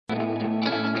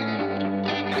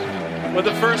With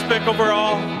the first pick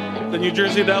overall, the New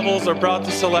Jersey Devils are proud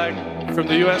to select from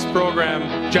the U.S. program,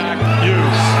 Jack Hughes.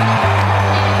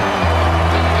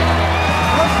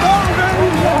 Let's go, baby!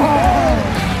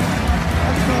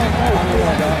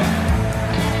 Let's go.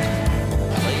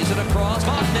 Lays it across,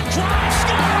 Vatanen drives,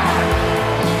 score!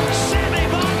 Sammy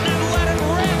Vatanen let it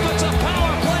rip. It's a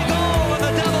power play goal, and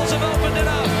the Devils have opened it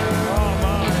up. Oh,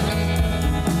 my.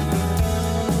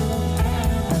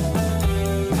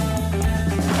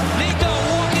 Nico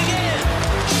walking in,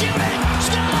 shooting,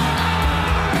 score!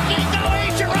 Nico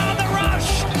Hischier on the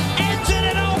rush, ends it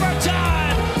in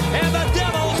overtime, and the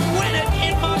Devils win it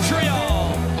in Montreal.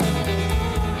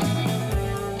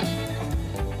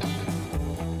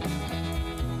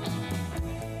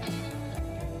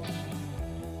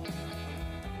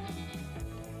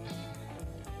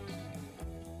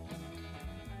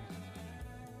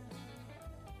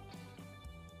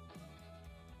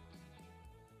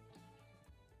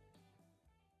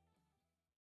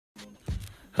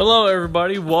 Hello,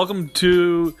 everybody. Welcome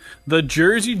to the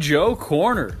Jersey Joe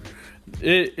Corner.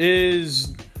 It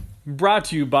is brought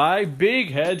to you by Big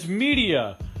Heads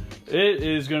Media. It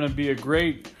is going to be a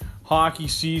great hockey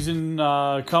season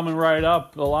coming right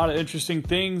up. A lot of interesting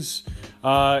things.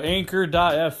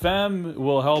 Anchor.fm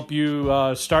will help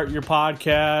you start your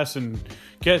podcast and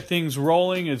get things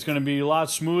rolling. It's going to be a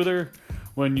lot smoother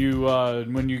when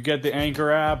you get the Anchor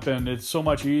app, and it's so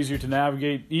much easier to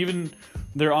navigate. Even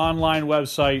their online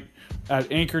website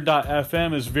at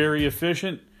anchor.fm is very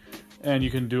efficient, and you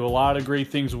can do a lot of great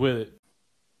things with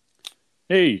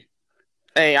it.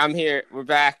 Hey, I'm here. We're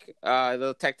back.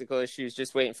 Little technical issues.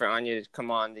 Just waiting for Anya to come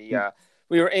on.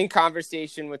 We were in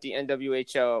conversation with the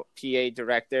NWHL PA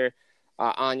director,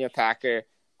 Anya Packer,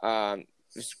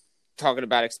 just talking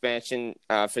about expansion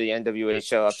for the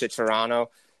NWHL up to Toronto.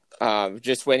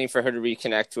 Just waiting for her to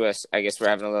reconnect to us. I guess we're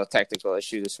having a little technical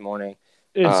issue this morning.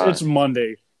 it's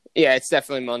Monday. Yeah, it's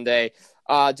definitely Monday.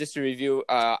 Just to review,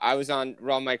 I was on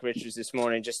Raw Mike Richards this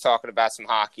morning just talking about some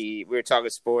hockey. We were talking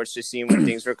sports, just seeing when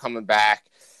things were coming back.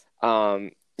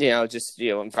 Environment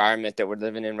that we're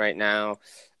living in right now.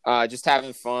 Just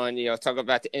having fun, talk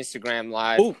about the Instagram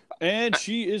Live. Oh, and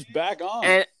she is back on.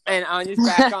 And Anya's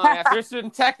back on after some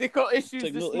technical issues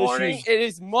this morning. It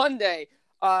is Monday.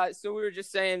 So we were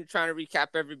just trying to recap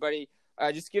everybody.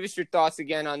 Just give us your thoughts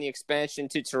again on the expansion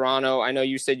to Toronto. I know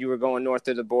you said you were going north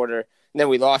of the border, and then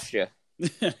we lost you.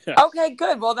 Okay,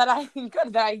 good. Well, that I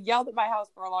yelled at my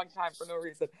house for a long time for no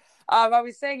reason. I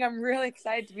was saying I'm really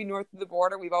excited to be north of the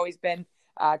border. We've always been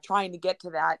trying to get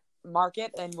to that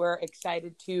market, and we're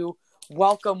excited to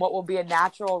welcome what will be a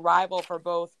natural rival for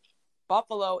both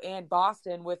Buffalo and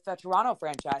Boston with the Toronto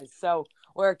franchise. So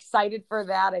we're excited for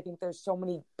that. I think there's so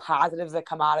many positives that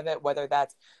come out of it, whether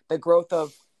that's the growth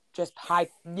of just high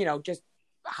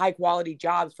quality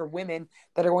jobs for women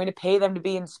that are going to pay them to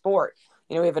be in sport.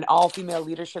 We have an all-female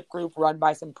leadership group run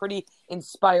by some pretty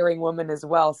inspiring women as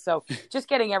well. So just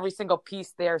getting every single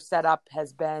piece there set up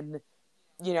has been,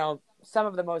 some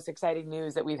of the most exciting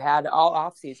news that we've had all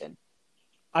off season.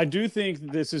 I do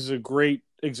think this is a great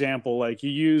example. Like,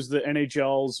 you use the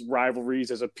NHL's rivalries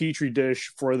as a petri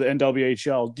dish for the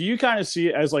NWHL. Do you kind of see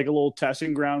it as like a little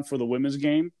testing ground for the women's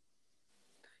game?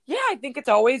 Yeah, I think it's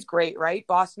always great, right?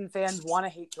 Boston fans want to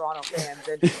hate Toronto fans,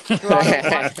 and Toronto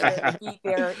wants to beat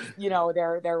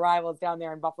their rivals down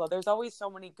there in Buffalo. There's always so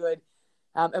many good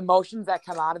emotions that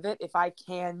come out of it. If I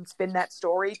can spin that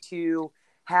story to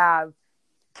have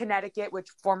Connecticut, which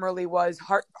formerly was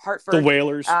Hartford, the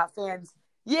Whalers fans.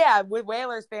 Yeah, with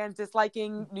Whalers fans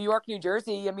disliking New York, New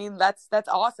Jersey. I mean, that's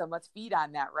awesome. Let's feed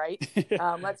on that, right?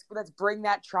 Let's bring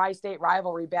that tri-state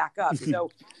rivalry back up. So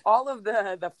all of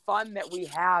the fun that we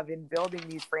have in building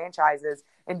these franchises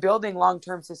and building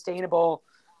long-term sustainable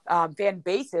fan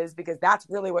bases, because that's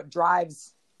really what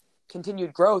drives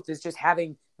continued growth, is just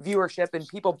having viewership and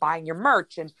people buying your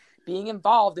merch and being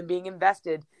involved and being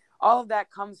invested. All of that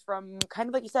comes from, kind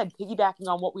of like you said, piggybacking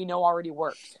on what we know already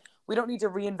works. We don't need to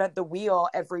reinvent the wheel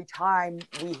every time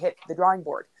we hit the drawing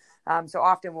board. So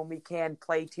often when we can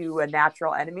play to a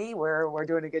natural enemy, we're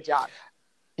doing a good job.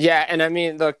 Yeah, and I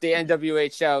mean, look, the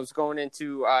NWHL is going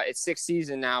into its sixth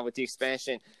season now with the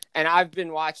expansion, and I've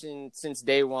been watching since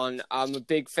day one. I'm a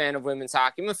big fan of women's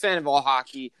hockey. I'm a fan of all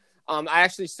hockey. I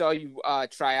actually saw you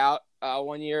try out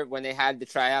one year when they had the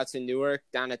tryouts in Newark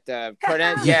down at the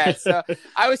Prudent. Yeah, so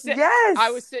I was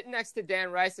sitting next to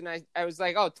Dan Rice, and I was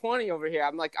like, 20 over here.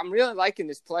 I'm like, I'm really liking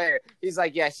this player. He's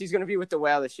like, yeah, she's going to be with the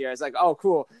Whale this year. I was like, oh,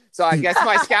 cool. So I guess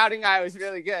my scouting eye was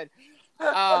really good.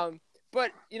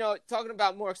 But, talking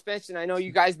about more expansion, I know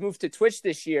you guys moved to Twitch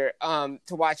this year to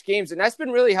watch games, and that's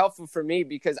been really helpful for me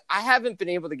because I haven't been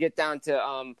able to get down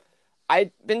to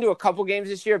I've been to a couple games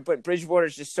this year, but Bridgewater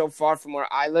is just so far from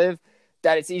where I live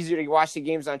that it's easier to watch the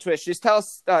games on Twitch. Just tell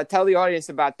the audience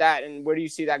about that, and where do you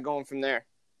see that going from there?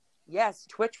 Yes,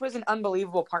 Twitch was an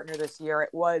unbelievable partner this year.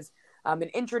 It was an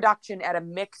introduction at a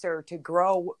mixer to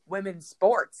grow women's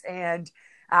sports. And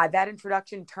that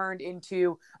introduction turned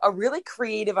into a really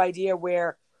creative idea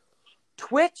where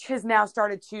Twitch has now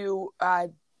started to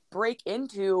break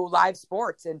into live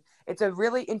sports. And it's a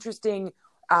really interesting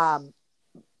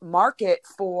market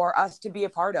for us to be a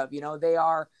part of. You know, they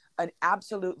are an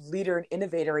absolute leader and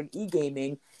innovator in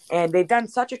e-gaming, and they've done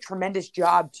such a tremendous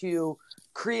job to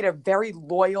create a very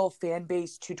loyal fan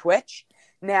base to Twitch.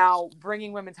 Now,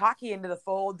 bringing women's hockey into the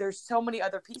fold, there's so many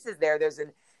other pieces there. There's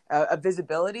a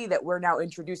visibility that we're now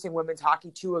introducing women's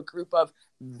hockey to a group of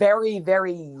very,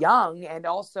 very young and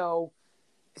also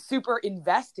super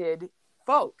invested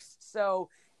folks. So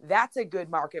that's a good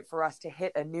market for us to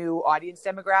hit a new audience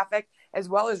demographic, as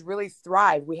well as really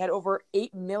thrive. We had over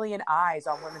 8 million eyes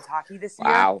on women's hocky this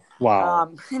year.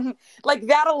 Wow. Like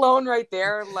that alone right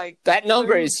there, like That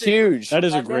number is huge. That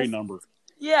is a great number.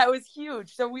 Yeah, it was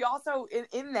huge. So we also,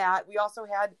 in that, we also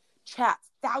had chats,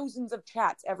 thousands of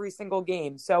chats every single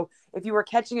game. So if you were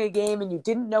catching a game and you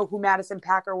didn't know who Madison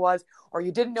Packer was, or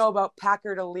you didn't know about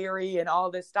Packard O'Leary and all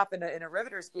this stuff in a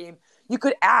Riveters game, you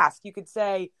could ask. You could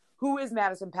say, who is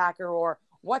Madison Packer, or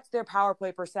what's their power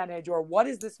play percentage, or what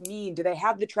does this mean? Do they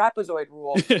have the trapezoid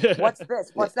rule? What's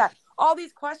this? What's that? All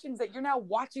these questions that you're now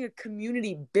watching a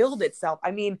community build itself. I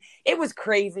mean, it was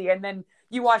crazy. And then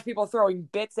you watch people throwing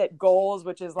bits at goals,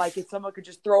 which is like if someone could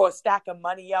just throw a stack of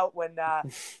money out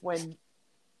when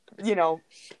you know,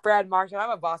 Brad Marshall. I'm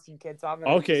a Boston kid, so I'm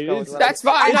gonna okay. That's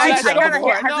fine. I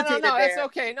No, gotta it's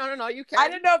okay. No, you can. I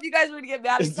didn't know if you guys were gonna get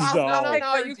mad at Boston.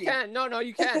 No, you can. No,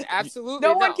 you can. Absolutely.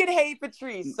 No one can hate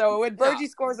Patrice. So when Bergie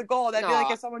scores a goal, that'd be No.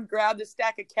 like if someone grabbed a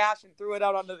stack of cash and threw it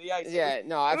out onto the ice. Yeah,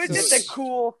 no, It was absolutely. just a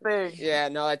cool thing. Yeah,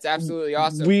 no, it's absolutely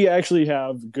awesome. We actually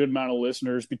have a good amount of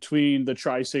listeners between the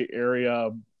tri-state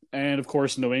area and, of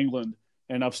course, New England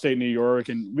and upstate New York.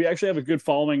 And we actually have a good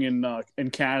following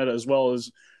in Canada, as well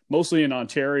as mostly in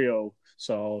Ontario.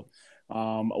 So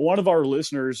one of our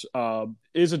listeners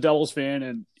is a Devils fan,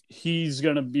 and he's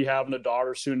going to be having a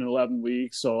daughter soon in 11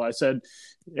 weeks. So I said,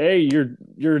 hey,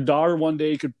 your daughter one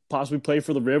day could possibly play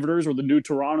for the Riveters or the new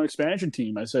Toronto expansion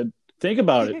team. I said, think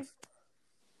about it.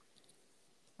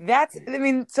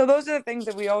 So those are the things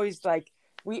that we always like,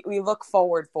 we look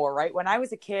forward for, right? When I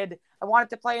was a kid, I wanted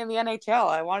to play in the NHL.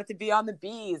 I wanted to be on the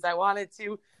Bees. I wanted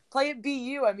to play at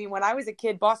BU. I mean, when I was a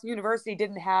kid, Boston University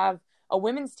didn't have a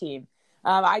women's team.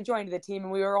 I joined the team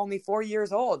and we were only 4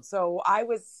 years old. So I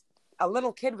was a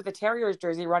little kid with a Terriers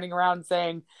jersey running around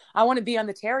saying, I want to be on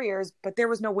the Terriers, but there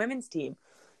was no women's team.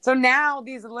 So now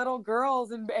these little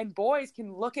girls and boys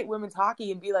can look at women's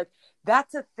hockey and be like,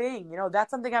 that's a thing. You know,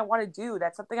 that's something I want to do.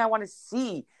 That's something I want to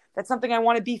see. That's something I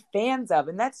want to be fans of.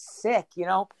 And that's sick, you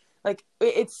know, like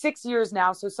it's 6 years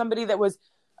now. So somebody that was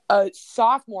a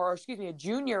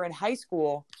junior in high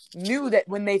school knew that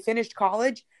when they finished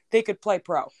college, they could play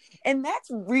pro. And that's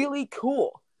really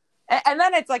cool. And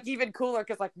then it's like even cooler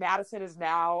because like Madison is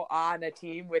now on a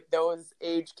team with those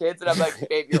age kids. And I'm like,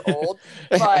 babe, you're old.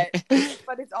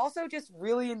 But it's also just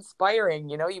really inspiring.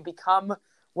 You know, you become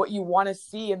what you want to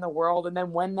see in the world. And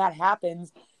then when that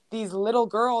happens, these little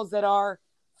girls that are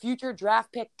future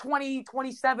draft pick 20,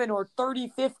 27 or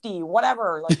 30, 50,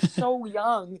 whatever, like so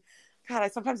young. God,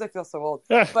 sometimes I feel so old,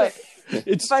 but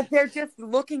they're just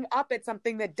looking up at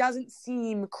something that doesn't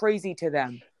seem crazy to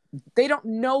them. They don't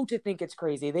know to think it's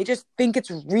crazy. They just think it's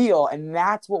real, and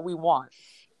that's what we want.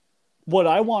 What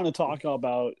I want to talk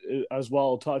about as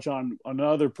well, touch on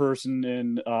another person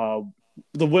in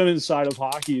the women's side of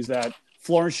hockey, is that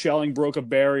Florence Schelling broke a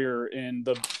barrier in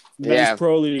the men's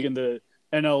pro league and the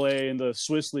NLA and the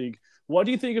Swiss league. What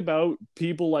do you think about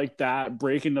people like that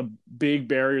breaking a big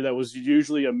barrier that was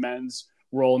usually a men's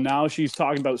role? Now she's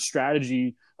talking about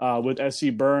strategy with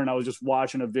SC Bern. I was just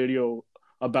watching a video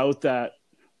about that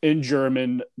in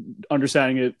German,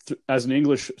 understanding it as an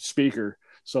English speaker.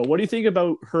 So what do you think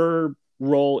about her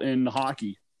role in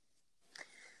hockey?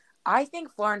 I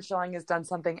think Florence Schelling has done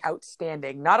something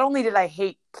outstanding. Not only did I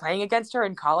hate playing against her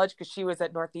in college because she was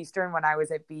at Northeastern when I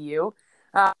was at BU.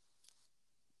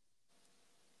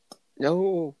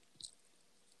 No.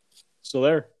 Still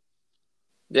there?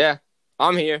 Yeah,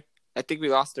 I'm here. I think we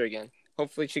lost her again.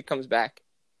 Hopefully she comes back.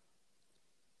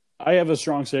 I have a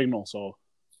strong signal, so.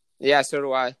 Yeah, so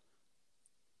do I.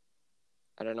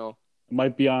 I don't know. It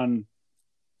might be on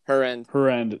her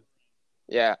end.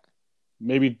 Yeah.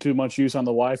 Maybe too much use on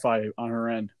the Wi-Fi on her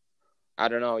end. I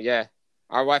don't know, yeah.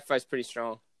 Our Wi-Fi is pretty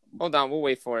strong. Hold on, we'll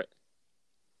wait for it.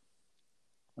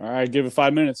 All right, give it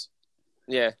 5 minutes.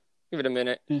 Yeah, give it a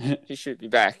minute. She should be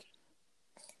back.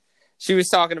 She was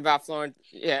talking about Florence.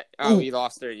 Yeah. Oh, you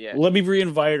lost her. Yeah. Let me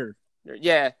re-invite her.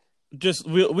 Yeah. Just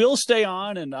we'll stay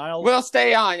on, and we'll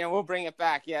stay on, and we'll bring it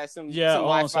back. Yeah. Some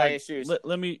Wi-Fi issues.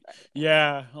 Let me.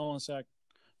 Yeah. Hold on a sec.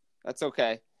 That's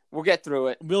okay. We'll get through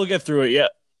it. We'll get through it. Yeah.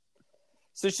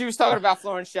 So she was talking about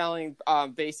Florence Schelling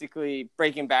basically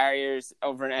breaking barriers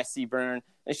over in SC Bern,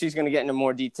 and she's going to get into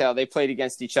more detail. They played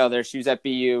against each other. She was at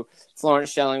BU. Florence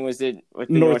Schelling was with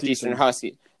the Northeastern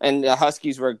Huskies, and the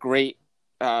Huskies were a great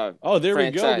there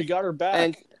franchise. We go. We got her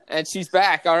back. And she's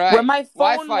back. All right. When my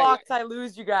phone Wi-Fi. locks, I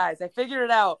lose you guys. I figured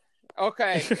it out.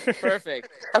 Okay. Perfect.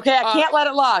 Okay, I can't let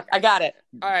it lock. I got it.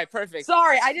 All right. Perfect.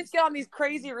 Sorry, I just get on these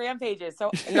crazy rampages. So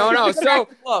No.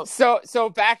 So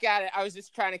back at it. I was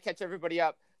just trying to catch everybody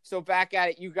up. So back at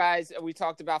it, you guys. We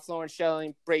talked about Florence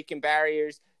Schelling breaking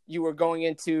barriers. You were going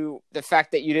into the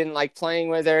fact that you didn't like playing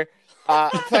with her,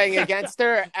 playing against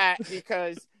her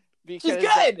because she's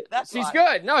good. She's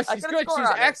good. No, she's good. She's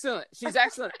excellent. She's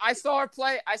excellent. I saw her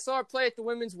play at the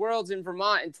Women's Worlds in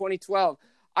Vermont in 2012.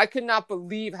 I could not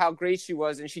believe how great she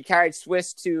was, and she carried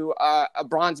Swiss to a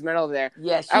bronze medal there.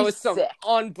 Yeah, that was some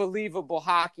unbelievable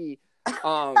hockey.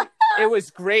 It was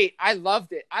great. I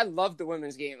loved it. I loved the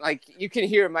women's game. Like, you can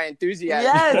hear my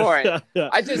enthusiasm for it.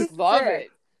 I just love it.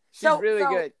 She's really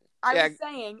good. I was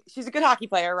saying she's a good hockey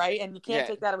player, right? And you can't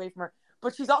take that away from her.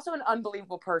 But she's also an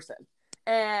unbelievable person.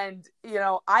 And,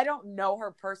 I don't know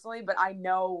her personally, but I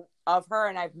know of her,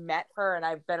 and I've met her, and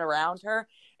I've been around her.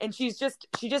 And she just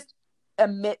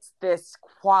emits this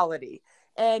quality,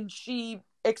 and she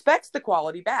expects the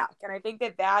quality back. And I think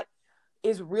that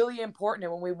is really important.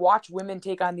 And when we watch women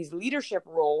take on these leadership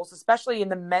roles, especially in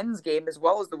the men's game as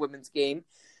well as the women's game,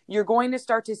 you're going to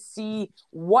start to see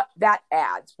what that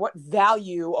adds, what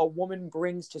value a woman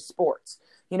brings to sports.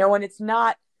 And it's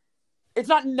not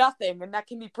nothing. And that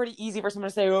can be pretty easy for someone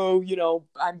to say, oh,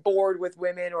 I'm bored with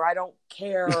women, or I don't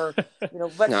care, or,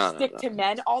 let's stick to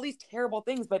men, all these terrible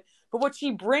things. But what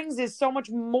she brings is so much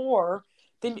more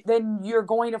than you're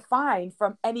going to find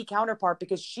from any counterpart,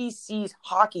 because she sees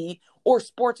hockey or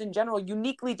sports in general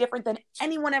uniquely different than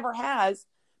anyone ever has,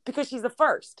 because she's the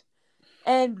first.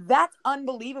 And that's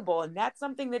unbelievable. And that's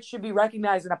something that should be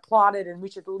recognized and applauded. And we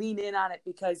should lean in on it,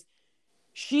 because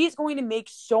she's going to make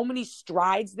so many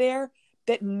strides there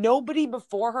that nobody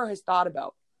before her has thought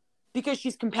about, because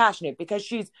she's compassionate, because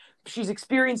she's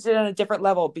experienced it on a different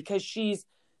level, because she's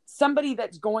somebody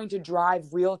that's going to drive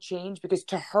real change, because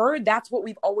to her, that's what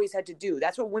we've always had to do.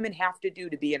 That's what women have to do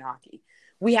to be in hockey.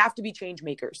 We have to be change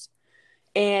makers.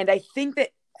 And I think that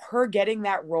her getting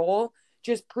that role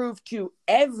just proved to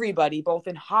everybody, both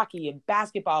in hockey and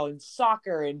basketball and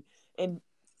soccer and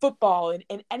football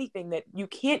and anything, that you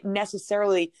can't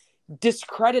necessarily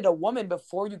discredit a woman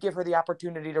before you give her the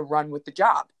opportunity to run with the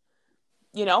job.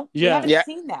 We haven't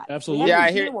seen that. Absolutely. We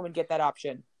haven't seen a woman get that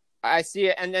option. I see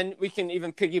it. And then we can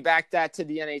even piggyback that to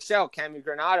the NHL. Cami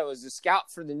Granato is a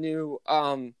scout for the new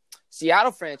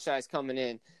Seattle franchise coming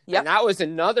in. Yep. And that was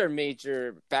another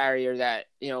major barrier that,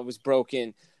 was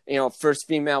broken. First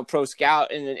female pro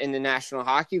scout in the National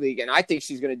Hockey League. And I think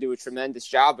she's going to do a tremendous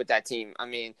job with that team. I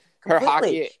mean, her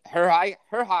hockey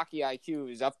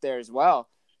IQ is up there as well.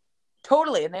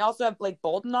 Totally. And they also have Blake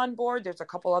Bolden on board. There's a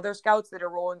couple other scouts that are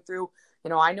rolling through.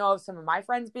 I know of some of my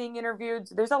friends being interviewed.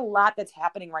 So there's a lot that's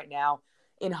happening right now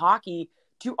in hockey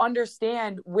to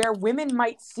understand where women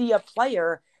might see a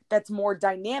player that's more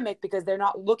dynamic, because they're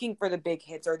not looking for the big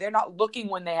hits, or they're not looking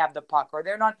when they have the puck, or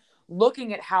they're not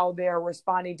looking at how they're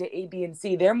responding to A, B, and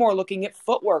C. They're more looking at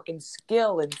footwork and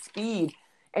skill and speed,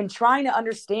 and trying to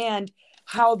understand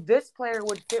how this player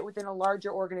would fit within a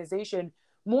larger organization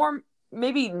more,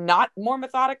 maybe not more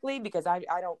methodically, because I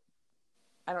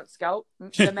don't scout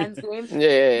the men's game,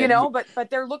 but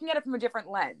they're looking at it from a different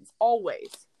lens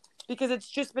always, because it's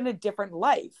just been a different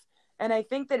life. And I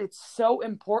think that it's so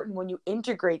important when you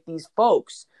integrate these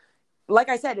folks. Like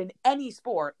I said, in any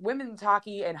sport, women's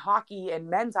hockey and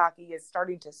men's hockey is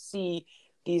starting to see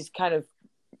these kind of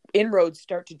inroads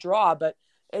start to draw, but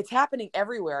it's happening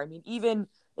everywhere. I mean, even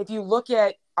if you look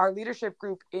at our leadership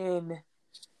group in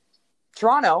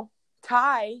Toronto,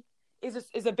 Ty is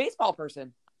a baseball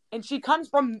person, and she comes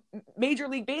from Major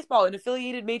League Baseball and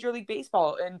affiliated Major League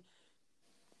Baseball and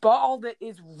ball that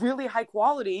is really high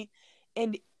quality.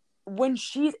 And when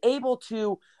she's able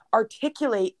to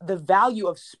articulate the value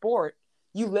of sport,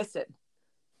 you listen.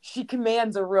 She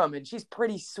commands a room, and she's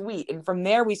pretty sweet. And from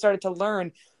there, we started to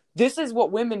learn this is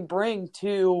what women bring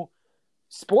to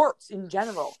sports in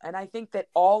general. And I think that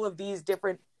all of these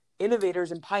different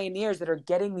innovators and pioneers that are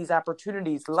getting these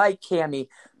opportunities, like Cami,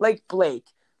 like Blake,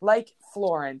 like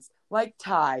Florence, like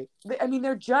Ty. I mean,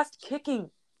 they're just kicking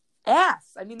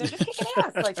ass. I mean, they're just kicking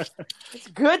ass. Like, it's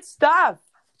good stuff.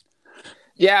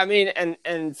 Yeah, I mean,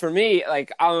 and for me,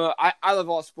 like, I love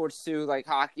all sports too, like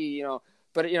hockey,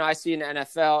 but, I see in the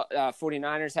NFL,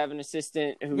 49ers have an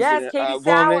assistant who's Yes, Katie a woman.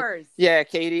 Sowers. Yeah,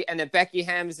 Katie. And then Becky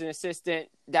Ham is an assistant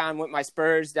down with my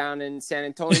Spurs down in San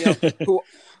Antonio,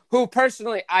 who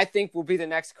personally I think will be the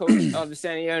next coach of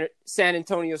the San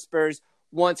Antonio Spurs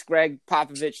once Greg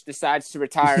Popovich decides to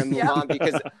retire and move on,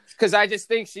 because I just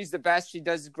think she's the best. She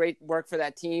does great work for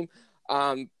that team.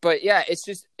 But yeah,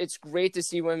 it's great to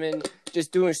see women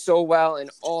just doing so well in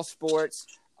all sports.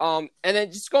 And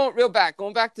then just going back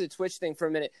to the Twitch thing for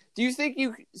a minute. Do you think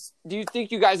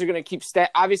you guys are going to keep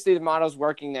obviously the model's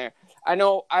working there. I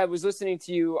know I was listening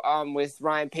to you with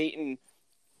Ryan Payton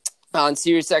on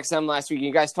SiriusXM last week.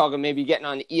 You guys talking maybe getting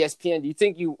on ESPN. Do you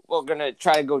think you are going to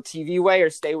try to go TV way or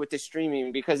stay with the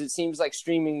streaming? Because it seems like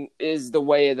streaming is the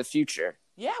way of the future.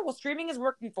 Yeah, well, streaming is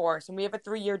working for us, and we have a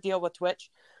 3-year deal with Twitch.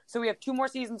 So we have 2 more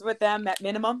seasons with them at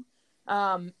minimum.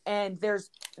 And there's,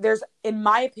 in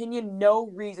my opinion, no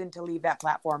reason to leave that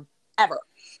platform ever.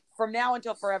 From now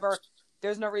until forever,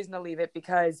 there's no reason to leave it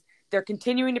because they're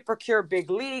continuing to procure big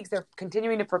leagues. They're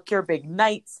continuing to procure big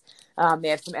nights. They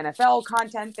have some NFL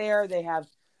content there. They have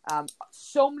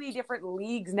so many different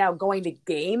leagues now going to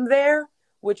game there,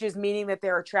 which is meaning that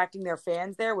they're attracting their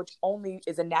fans there, which only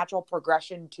is a natural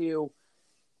progression to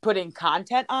putting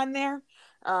content on there.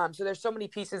 So there's so many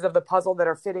pieces of the puzzle that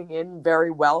are fitting in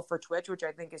very well for Twitch, which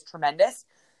I think is tremendous.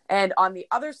 And on the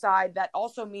other side, that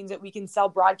also means that we can sell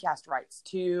broadcast rights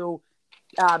to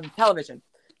television.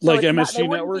 So like MSG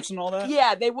networks and all that?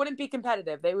 Yeah, they wouldn't be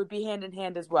competitive. They would be hand in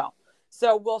hand as well.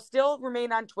 So we'll still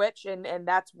remain on Twitch, and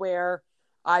that's where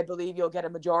I believe you'll get a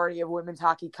majority of women's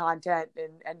hockey content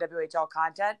and NWHL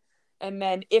content. And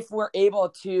then if we're able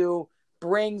to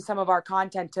bring some of our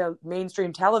content to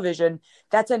mainstream television,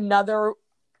 that's another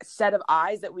set of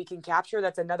eyes that we can capture.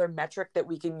 That's another metric that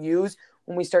we can use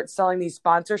when we start selling these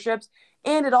sponsorships.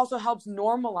 And it also helps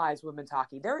normalize women's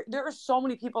hockey. There are so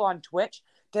many people on Twitch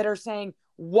that are saying,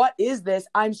 what is this?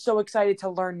 I'm so excited to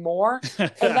learn more.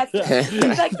 And that's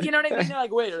it's like, you know what I mean? They're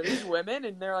like, wait, are these women?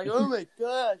 And they're like, oh my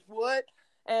gosh, what?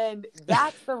 And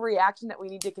that's the reaction that we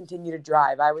need to continue to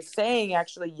drive. I was saying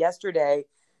actually yesterday,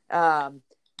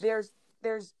 there's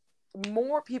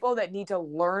more people that need to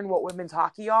learn what women's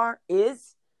hockey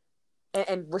is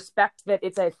and respect that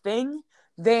it's a thing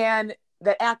than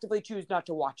that actively choose not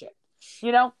to watch it.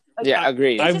 You know? Like, yeah,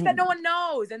 agreed. It's just that no one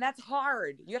knows, and that's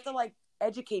hard. You have to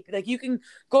educate. Like, you can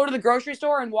go to the grocery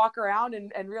store and walk around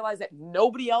and realize that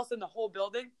nobody else in the whole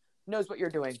building knows what you're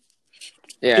doing.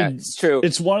 Yeah, it's true.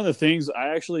 It's one of the things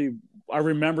I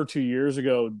remember 2 years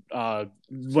ago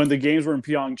when the games were in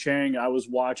Pyeongchang. I was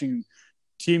watching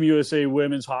Team USA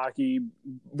women's hockey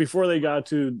before they got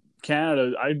to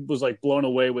Canada. I was blown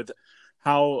away with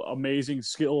how amazing,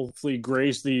 skillfully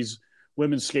graced these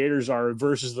women's skaters are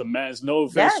versus the men's. No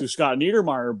offense to Scott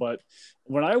Niedermayer, but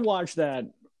when I watched that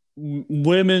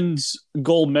women's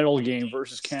gold medal game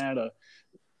versus Canada,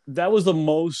 that was the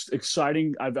most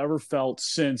exciting I've ever felt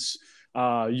since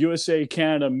USA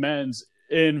Canada men's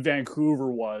in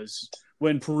Vancouver was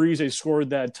when Parise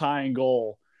scored that tying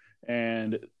goal,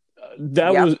 and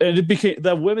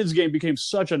that women's game became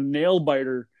such a nail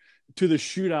biter to the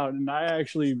shootout, and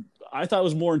I thought it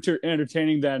was more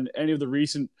entertaining than any of the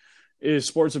recent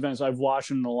sports events I've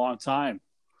watched in a long time.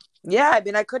 Yeah, I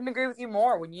mean, I couldn't agree with you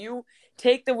more. When you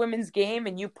take the women's game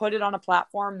and you put it on a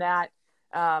platform that,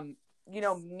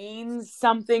 means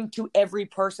something to every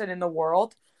person in the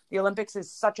world, the Olympics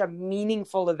is such a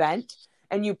meaningful event,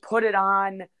 and you put it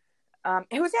on.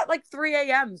 It was at 3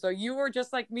 a.m. So you were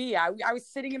just like me. I was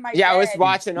sitting in my bed. I was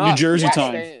watching New Jersey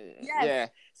time. Yes. Yeah.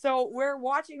 So we're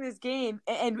watching this game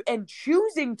and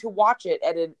choosing to watch it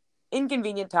at an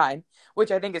inconvenient time, which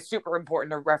I think is super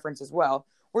important to reference as well.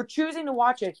 We're choosing to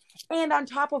watch it. And on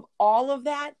top of all of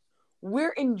that,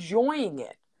 we're enjoying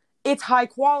it. It's high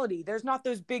quality. There's not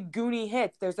those big goony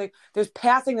hits. There's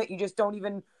passing that you just don't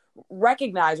even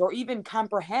recognize or even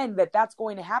comprehend that that's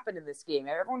going to happen in this game.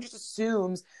 Everyone just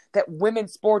assumes that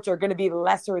women's sports are going to be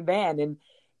lesser than. And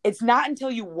it's not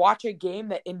until you watch a game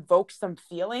that invokes some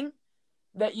feeling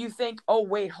that you think, oh,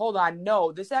 wait, hold on.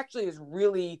 No, this actually is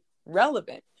really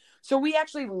relevant. So we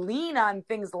actually lean on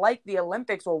things like the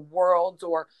Olympics or Worlds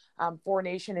or Four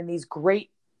Nation and these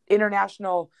great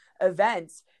international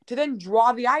events to then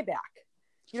draw the eye back.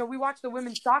 We watch the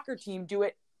women's soccer team do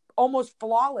it almost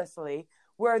flawlessly,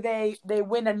 where they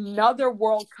win another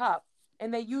World Cup,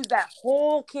 and they use that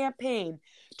whole campaign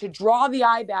to draw the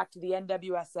eye back to the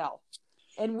NWSL.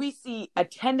 and we see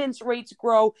attendance rates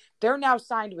grow. They're now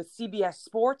signed with CBS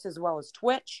Sports as well as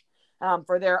Twitch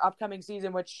for their upcoming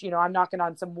season, which, I'm knocking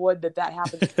on some wood that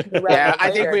happens. Yeah,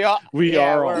 I think we all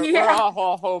we're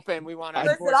all hoping we want to.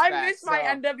 Listen, I miss my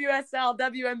NWSL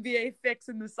WNBA fix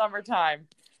in the summertime.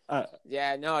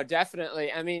 Yeah, no,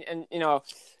 definitely. I mean, and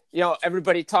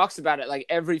everybody talks about it like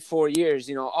every 4 years.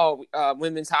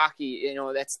 Women's hockey.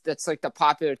 That's like the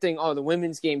popular thing. Oh, the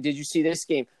women's game. Did you see this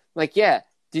game? Like, yeah.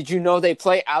 Did you know they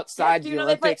play outside the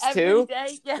Olympics too?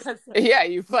 Yes. Yeah,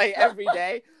 you play every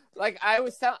day. Like I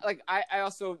was telling, like I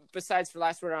also, besides for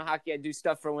Last Word on Hockey, I do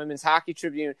stuff for Women's Hockey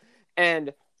Tribune,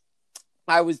 and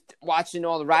I was watching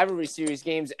all the rivalry series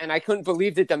games, and I couldn't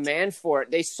believe the demand for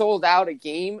it. They sold out a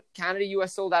game.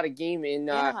 Canada-US sold out a game in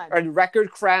a record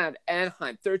crowd,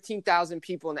 Anaheim, 13,000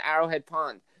 people in the Arrowhead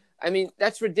Pond. I mean,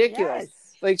 that's ridiculous.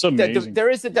 Yes. Like there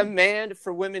is a demand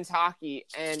for women's hockey,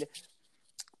 and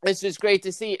it's just great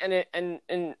to see.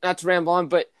 And not to ramble on,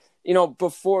 but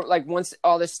before, like, once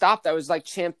all this stopped, I was like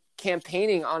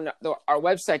campaigning on our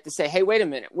website to say, hey, wait a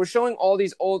minute, we're showing all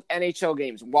these old NHL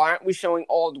games. Why aren't we showing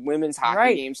old women's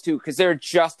hockey games too? Because they're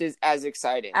just as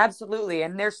exciting. Absolutely.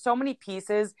 And there's so many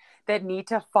pieces that need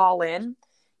to fall in.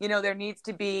 There needs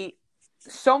to be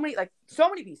so many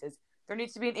pieces. There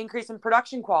needs to be an increase in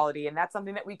production quality. And that's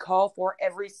something that we call for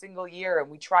every single year. And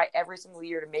we try every single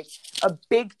year to make a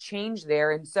big change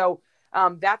there. And so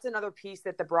that's another piece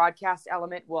that the broadcast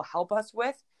element will help us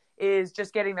with, is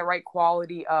just getting the right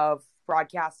quality of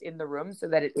broadcast in the room so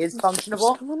that it is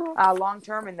functionable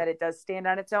long-term and that it does stand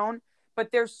on its own.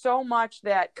 But there's so much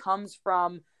that comes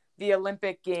from the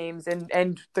Olympic Games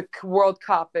and the World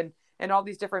Cup and all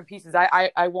these different pieces.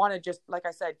 I want to just, like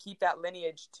I said, keep that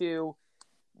lineage to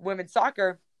women's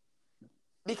soccer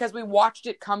because we watched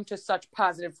it come to such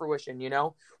positive fruition.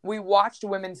 We watched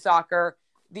women's soccer,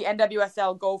 the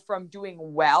NWSL, go from doing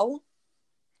well,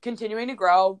 continuing to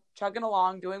grow, chugging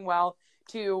along, doing well,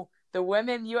 to the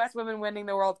U.S. women winning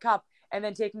the World Cup and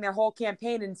then taking their whole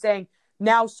campaign and saying,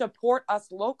 now support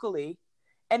us locally.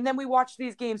 And then we watched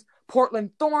these games. Portland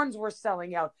Thorns were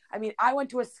selling out. I mean, I went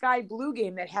to a Sky Blue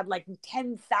game that had like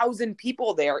 10,000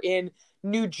 people there in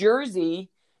New Jersey.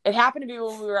 It happened to be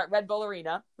when we were at Red Bull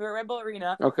Arena.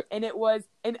 Okay. And it was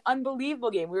an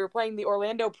unbelievable game. We were playing the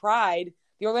Orlando Pride.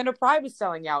 The Orlando Pride was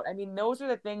selling out. I mean, those are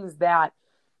the things that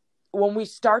when we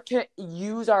start to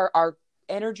use our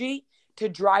energy to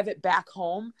drive it back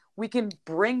home, we can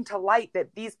bring to light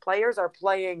that these players are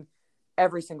playing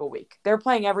every single week. They're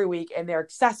playing every week, and they're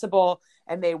accessible,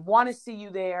 and they want to see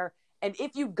you there. And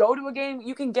if you go to a game,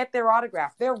 you can get their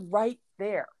autograph. They're right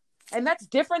there. And that's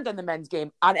different than the men's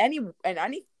game in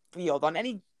any field, on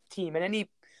any team, in any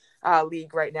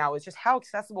league right now. It's just how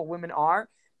accessible women are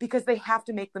because they have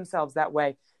to make themselves that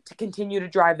way to continue to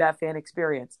drive that fan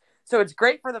experience. So it's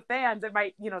great for the fans. It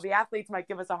might, the athletes might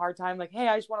give us a hard time, like, hey,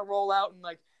 I just want to roll out and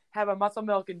like have a muscle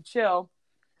milk and chill.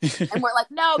 And we're like,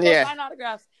 no, go sign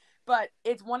autographs. But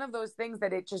it's one of those things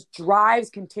that it just drives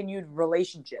continued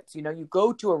relationships. You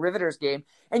go to a Riveters game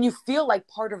and you feel like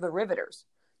part of the Riveters.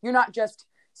 You're not just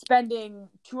spending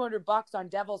 $200 on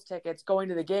Devils tickets, going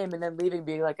to the game and then leaving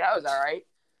being like, that was all right.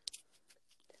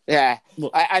 Yeah,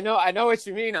 I know what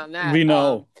you mean on that. We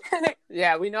know.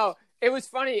 Yeah, we know. It was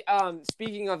funny.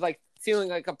 Speaking of like feeling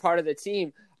like a part of the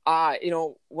team,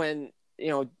 when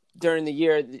during the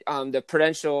year, the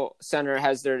Prudential Center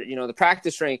has their the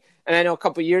practice rink, and I know a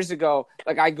couple years ago,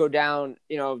 like I go down,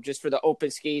 just for the open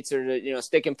skates or the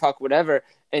stick and puck, whatever,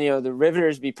 and the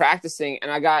Riveters be practicing,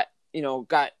 and I got to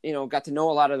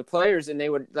know a lot of the players, and they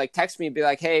would like text me and be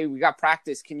like, hey, we got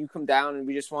practice, can you come down, and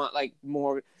we just want like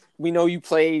more. We know you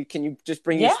played. Can you just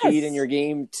bring your speed in your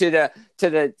game to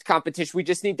the competition? We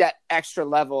just need that extra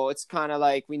level. It's kind of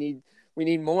like we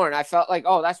need more. And I felt like,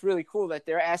 oh, that's really cool that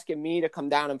they're asking me to come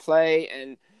down and play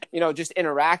and just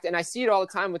interact. And I see it all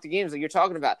the time with the games, like you're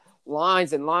talking about,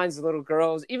 lines and lines of little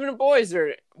girls. Even the boys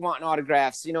are wanting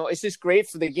autographs. It's just great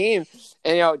for the game.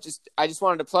 And I just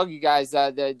wanted to plug you guys.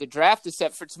 The draft is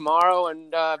set for tomorrow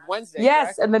and Wednesday.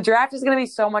 Yes, correct? And the draft is going to be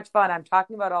so much fun. I'm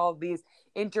talking about all of these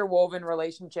interwoven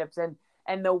relationships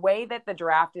and the way that the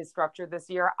draft is structured this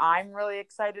year, I'm really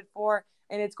excited for.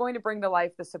 And it's going to bring to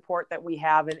life the support that we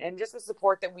have and just the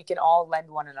support that we can all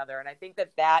lend one another. And I think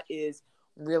that is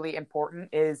really important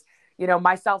is,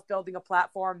 myself building a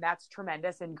platform, that's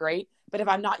tremendous and great. But if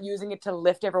I'm not using it to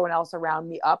lift everyone else around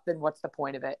me up, then what's the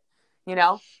point of it?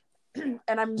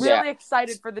 And I'm really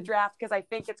excited for the draft because I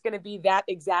think it's going to be that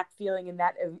exact feeling and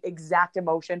that exact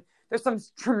emotion. There's some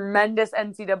tremendous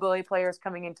NCAA players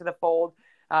coming into the fold.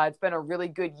 It's been a really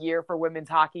good year for women's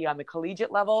hockey on the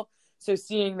collegiate level. So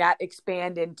seeing that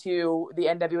expand into the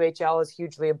NWHL is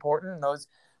hugely important. Those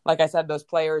like I said, those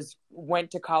players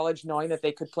went to college knowing that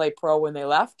they could play pro when they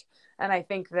left. And I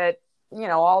think that,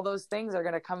 all those things are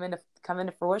going to come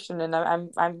into fruition, and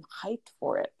I'm hyped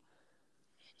for it.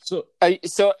 So,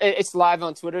 so it's live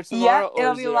on Twitter tomorrow? Yeah,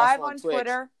 it'll be live on Twitch?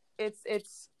 Twitter.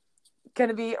 It's going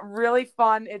to be really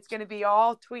fun. It's going to be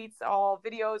all tweets, all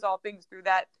videos, all things through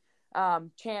that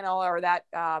channel or that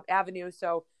avenue.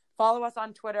 So follow us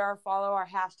on Twitter, follow our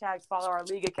hashtags, follow our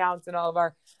league accounts and all of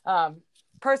our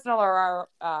personal or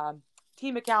our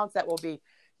team accounts that will be,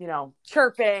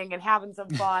 chirping and having some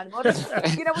fun. We'll just,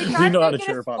 we try to make it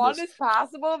as fun as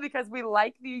possible because we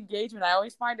like the engagement. I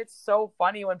always find it so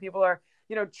funny when people are,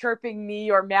 chirping me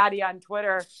or Maddie on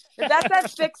Twitter. That's that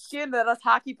thick skin that us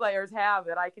hockey players have,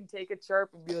 that I can take a chirp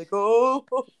and be like, oh.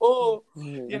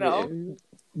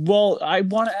 Well, I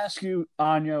want to ask you,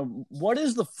 Anya, what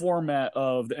is the format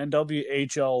of the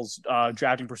NWHL's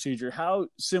drafting procedure? How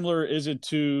similar is it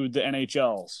to the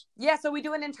NHL's? Yeah, so we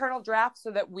do an internal draft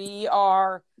so that we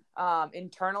are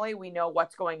internally, we know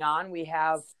what's going on. We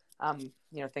have,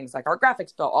 things like our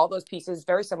graphics bill, all those pieces,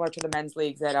 very similar to the men's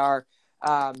leagues that are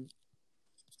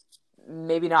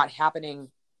maybe not happening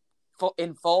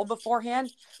in full beforehand,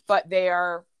 but they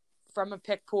are from a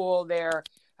pick pool. They're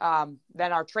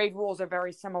then our trade rules are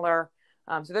very similar.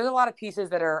 So there's a lot of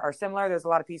pieces that are similar. There's a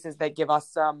lot of pieces that give us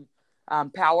some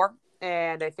power.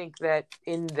 And I think that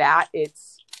in that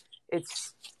it's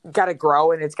got to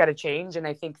grow and it's got to change. And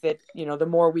I think that, the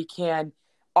more we can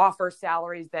offer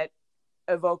salaries that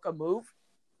evoke a move,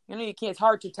 it's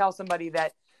hard to tell somebody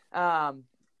that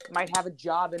might have a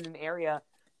job in an area,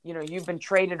 you've been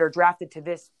traded or drafted to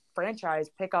this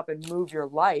franchise, pick up and move your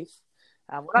life.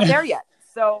 We're not there yet.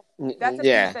 So that's a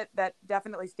piece that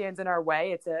definitely stands in our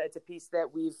way. It's a piece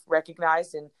that we've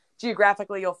recognized, and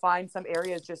geographically you'll find some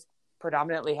areas just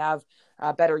predominantly have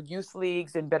better youth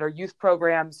leagues and better youth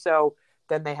programs. So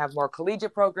then they have more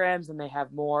collegiate programs and they have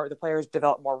the players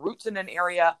develop more roots in an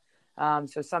area.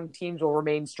 So some teams will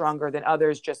remain stronger than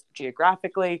others just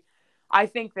geographically. I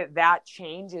think that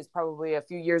change is probably a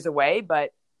few years away,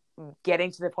 but getting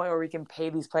to the point where we can pay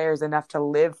these players enough to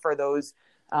live for those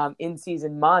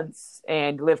in-season months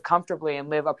and live comfortably and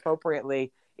live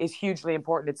appropriately is hugely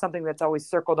important. It's something that's always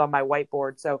circled on my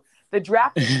whiteboard. So the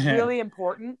draft is really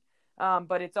important,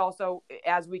 but it's also,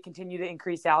 as we continue to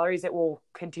increase salaries, it will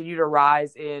continue to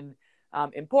rise in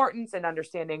importance and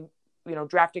understanding,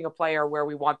 drafting a player where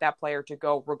we want that player to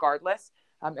go regardless,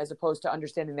 as opposed to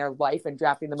understanding their life and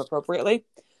drafting them appropriately.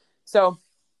 So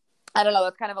I don't know.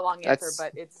 That's kind of a long answer,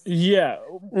 but it's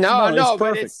no,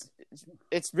 but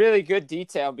it's really good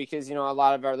detail because a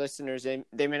lot of our listeners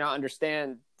they may not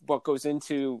understand what goes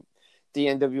into the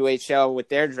NWHL with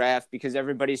their draft because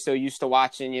everybody's so used to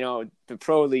watching the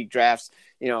pro league drafts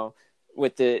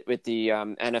with the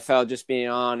NFL just being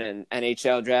on and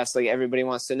NHL drafts, like everybody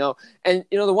wants to know. And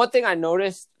the one thing I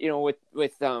noticed with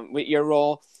your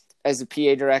role as a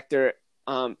PA director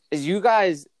is you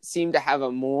guys seem to have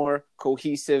a more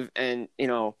cohesive and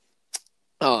you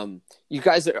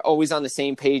guys are always on the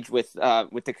same page with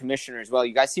the commissioner as well.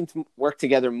 You guys seem to work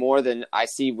together more than I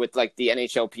see with like the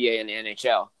NHLPA and the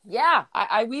NHL. Yeah,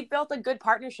 we built a good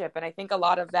partnership, and I think a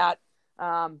lot of that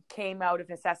came out of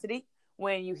necessity.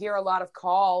 When you hear a lot of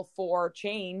call for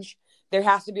change, there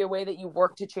has to be a way that you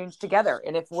work to change together.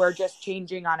 And if we're just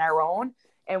changing on our own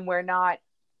and we're not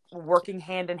working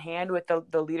hand in hand with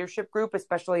the leadership group,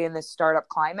 especially in this startup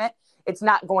climate, it's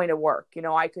not going to work.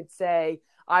 I could say,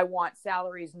 I want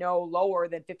salaries no lower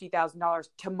than $50,000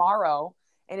 tomorrow.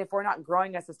 And if we're not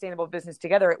growing a sustainable business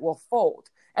together, it will fold.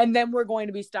 And then we're going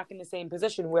to be stuck in the same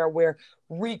position where we're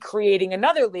recreating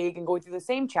another league and going through the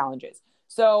same challenges.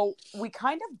 So we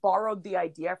kind of borrowed the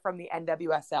idea from the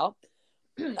NWSL.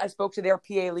 I spoke to their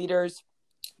PA leaders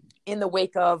in the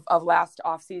wake of last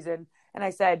offseason. And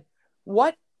I said,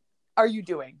 what are you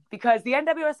doing? Because the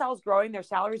NWSL is growing. Their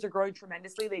salaries are growing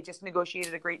tremendously. They just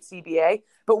negotiated a great CBA.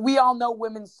 But we all know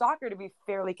women's soccer to be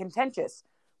fairly contentious,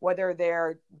 whether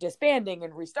they're disbanding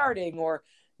and restarting or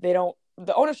the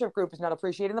ownership group is not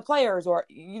appreciating the players, or,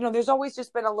 there's always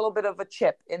just been a little bit of a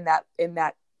chip in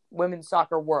that women's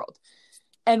soccer world.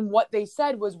 And what they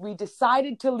said was, we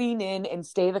decided to lean in and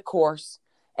stay the course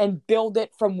and build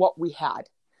it from what we had.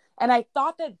 And I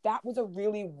thought that was a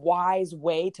really wise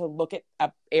way to look at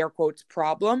a air quotes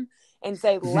problem and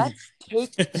say, let's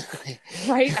take,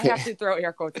 right? I have to throw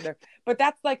air quotes in there, but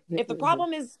that's like, if the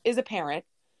problem is apparent,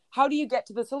 how do you get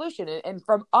to the solution? And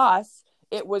from us,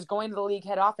 it was going to the league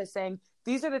head office saying,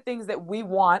 these are the things that we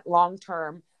want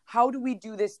long-term. How do we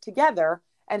do this together?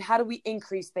 And how do we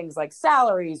increase things like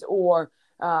salaries or,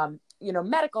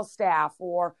 medical staff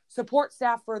or support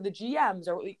staff for the GMs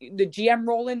or the GM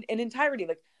role in entirety?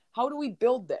 Like, how do we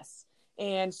build this?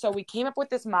 And so we came up with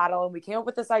this model and we came up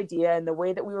with this idea, and the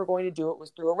way that we were going to do it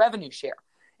was through a revenue share.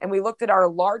 And we looked at our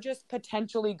largest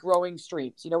potentially growing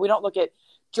streams. We don't look at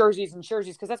jerseys and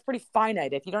jerseys because that's pretty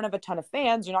finite. If you don't have a ton of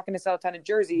fans, you're not going to sell a ton of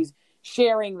jerseys.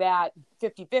 Sharing that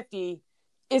 50-50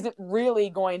 isn't really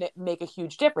going to make a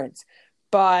huge difference.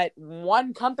 But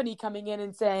one company coming in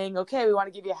and saying, okay, we want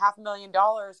to give you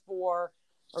 $500,000 or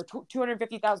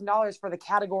 $250,000 for the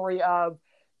category of,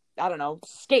 I don't know,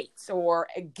 skates or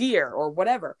gear or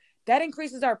whatever, that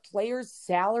increases our players'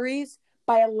 salaries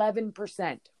by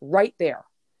 11% right there.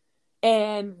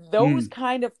 And those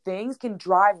kind of things can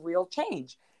drive real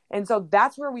change. And so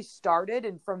that's where we started.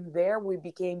 And from there, we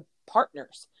became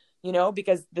partners,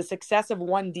 because the success of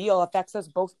one deal affects us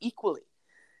both equally.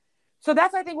 So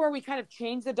that's, I think, where we kind of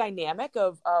changed the dynamic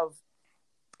of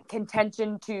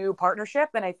contention to partnership.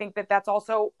 And I think that that's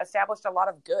also established a lot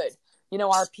of good.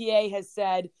 Our PA has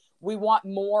said, we want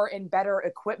more and better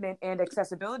equipment and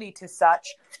accessibility to such.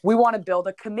 We want to build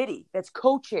a committee that's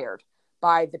co-chaired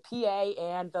by the PA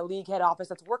and the league head office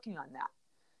that's working on that.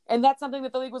 And that's something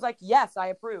that the league was like, yes, I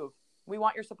approve. We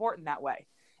want your support in that way.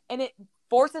 And it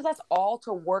forces us all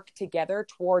to work together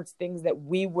towards things that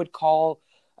we would call,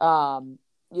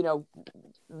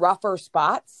 rougher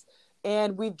spots.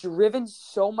 And we've driven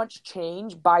so much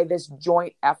change by this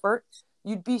joint effort.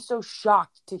 You'd be so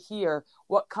shocked to hear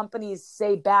what companies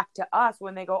say back to us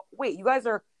when they go, wait, you guys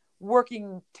are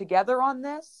working together on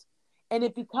this? And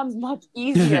it becomes much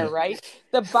easier, right?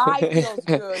 The buy feels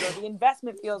good, or the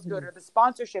investment feels good, or the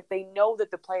sponsorship. They know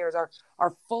that the players are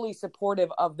fully supportive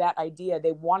of that idea.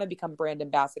 They want to become brand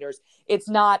ambassadors. It's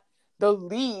not the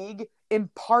league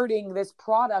imparting this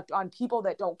product on people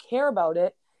that don't care about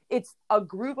it. It's a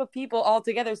group of people all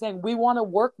together saying, we want to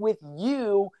work with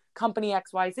you, company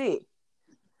XYZ.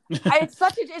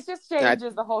 It just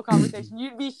changes the whole conversation.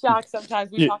 You'd be shocked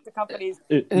sometimes we talk to companies.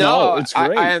 No, it's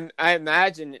great. I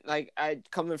imagine,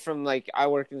 coming from, I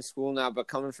work in school now, but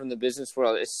coming from the business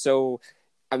world, it's so,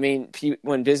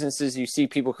 when businesses, you see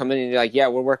people come in and you're like, yeah,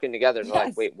 we're working together. They're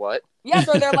like, wait, what? Yes,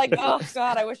 or they're like, oh,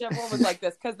 God, I wish everyone was like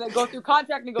this, because they go through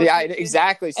contract negotiations. Yeah,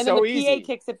 exactly. And so then the easy. PA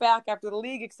kicks it back after the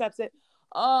league accepts it.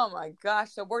 Oh, my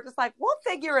gosh. So we're just like, we'll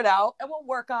figure it out, and we'll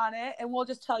work on it, and we'll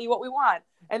just tell you what we want.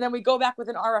 And then we go back with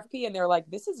an RFP, and they're like,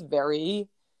 this is very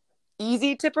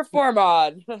easy to perform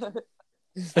on.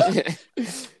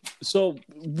 So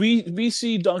we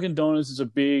see Dunkin' Donuts as a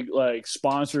big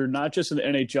sponsor, not just in the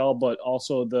NHL, but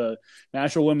also the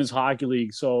National Women's Hockey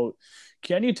League. So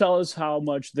can you tell us how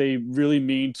much they really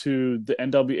mean to the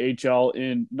NWHL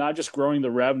in not just growing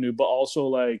the revenue, but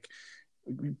also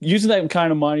using that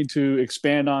kind of money to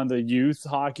expand on the youth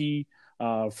hockey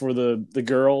for the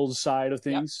girls side of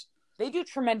things? Yep. They do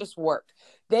tremendous work.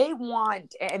 They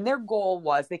want, and their goal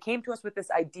was, they came to us with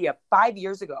this idea 5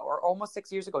 years ago, or almost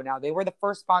 6 years ago now. They were the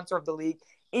first sponsor of the league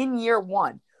in year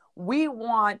one. We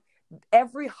want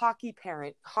every hockey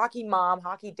parent, hockey mom,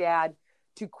 hockey dad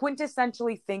to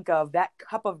quintessentially think of that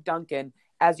cup of Dunkin'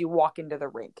 as you walk into the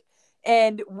rink.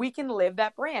 And we can live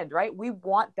that brand, right? We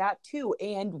want that too.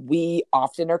 And we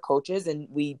often are coaches, and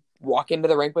we walk into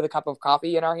the rink with a cup of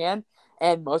coffee in our hand.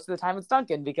 And most of the time it's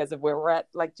Dunkin' because of where we're at,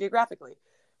 geographically.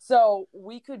 So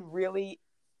we could really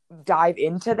dive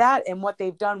into that. And what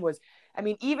they've done was,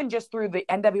 even just through the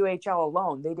NWHL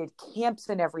alone, they did camps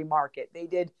in every market. They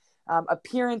did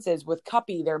appearances with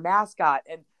Cuppy, their mascot,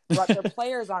 and brought their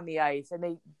players on the ice. And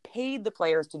they paid the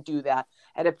players to do that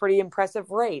at a pretty impressive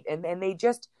rate. And they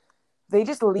just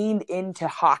leaned into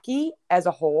hockey as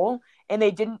a whole, and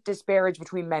they didn't disparage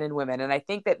between men and women. And I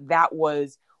think that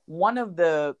was one of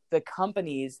the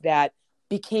companies that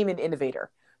became an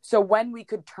innovator. So when we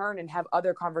could turn and have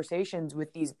other conversations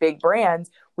with these big brands,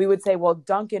 we would say, well,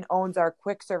 Dunkin' owns our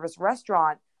quick service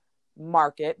restaurant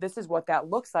market. This is what that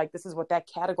looks like. This is what that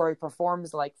category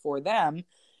performs like for them.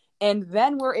 And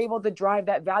then we're able to drive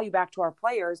that value back to our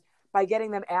players by getting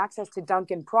them access to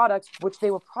Dunkin' products, which they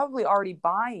were probably already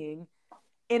buying,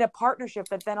 in a partnership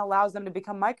that then allows them to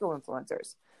become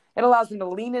micro-influencers. It allows them to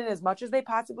lean in as much as they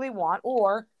possibly want,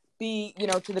 or be,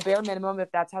 to the bare minimum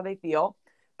if that's how they feel.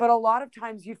 But a lot of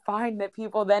times you find that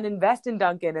people then invest in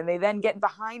Dunkin', and they then get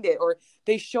behind it, or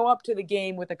they show up to the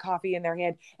game with a coffee in their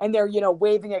hand and they're,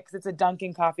 waving it because it's a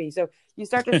Dunkin' coffee. So you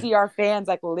start to see our fans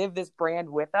live this brand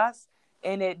with us,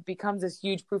 and it becomes this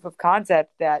huge proof of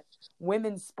concept that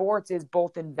women's sports is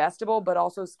both investable but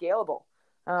also scalable.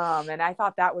 And I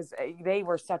thought they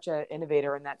were such an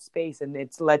innovator in that space, and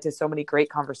it's led to so many great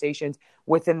conversations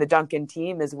within the Dunkin'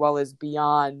 team, as well as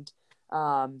beyond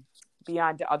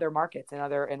to other markets and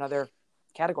other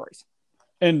categories.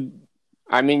 And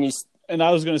I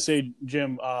was going to say,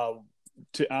 Jim,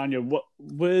 to Anya, what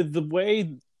with the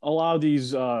way a lot of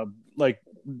these like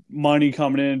money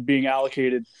coming in being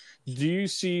allocated, do you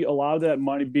see a lot of that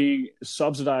money being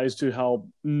subsidized to help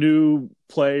new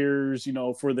players,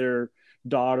 for their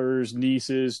daughters,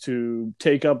 nieces to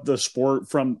take up the sport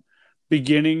from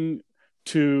beginning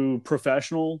to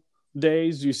professional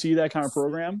days? Do you see that kind of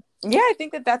program? Yeah, I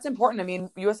think that that's important. I mean,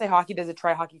 USA Hockey does a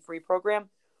Try Hockey Free program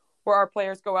where our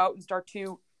players go out and start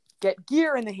to get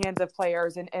gear in the hands of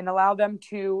players and allow them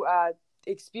to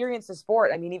experience the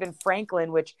sport. I mean, even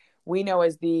Franklin, which we know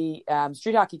as the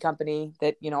street hockey company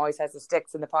that, always has the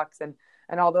sticks and the pucks and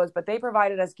all those, but they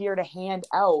provided us gear to hand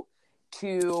out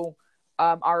to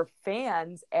our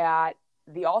fans at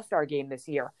the All-Star game this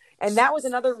year. And that was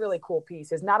another really cool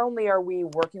piece, is not only are we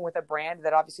working with a brand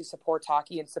that obviously supports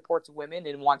hockey and supports women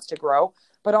and wants to grow,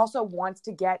 but also wants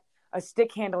to get a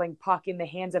stick handling puck in the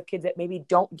hands of kids that maybe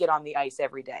don't get on the ice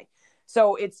every day.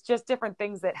 So it's just different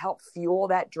things that help fuel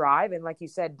that drive. And like you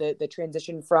said, the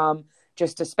transition from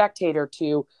just a spectator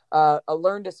to a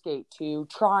learn to skate, to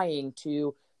trying,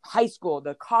 to high school,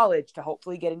 to college, to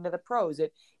hopefully getting to the pros.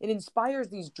 It inspires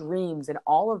these dreams, and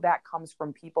all of that comes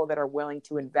from people that are willing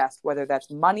to invest, whether that's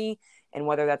money and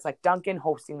whether that's like Duncan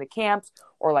hosting the camps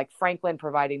or like Franklin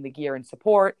providing the gear and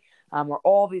support, or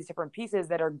all these different pieces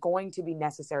that are going to be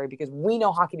necessary, because we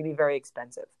know hockey to be very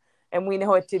expensive. And we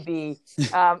know it to be,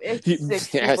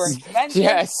 it's super expensive.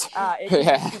 Yes. It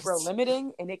can be super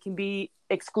limiting, and it can be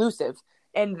exclusive.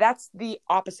 And that's the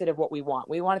opposite of what we want.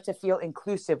 We want it to feel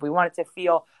inclusive. We want it to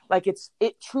feel like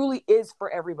it truly is for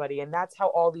everybody. And that's how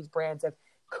all these brands have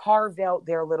carved out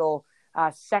their little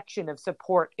section of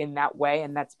support in that way.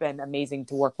 And that's been amazing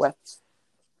to work with.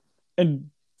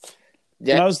 And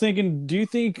I was thinking, do you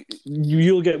think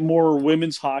you'll get more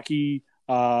women's hockey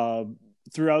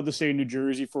throughout the state of New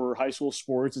Jersey for high school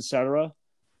sports, etc.?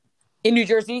 In New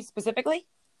Jersey specifically?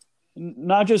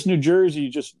 Not just New Jersey,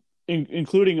 just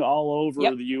including all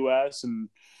over the U.S. and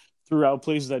throughout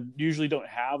places that usually don't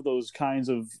have those kinds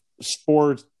of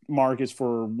sport markets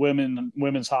for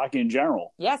women's hockey in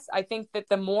general. Yes, I think that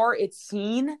the more it's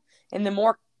seen and the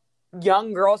more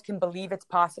young girls can believe it's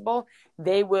possible,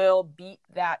 they will beat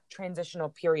that transitional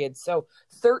period. So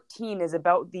 13 is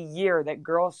about the year that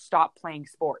girls stop playing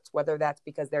sports, whether that's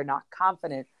because they're not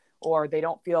confident or they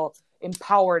don't feel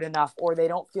empowered enough or they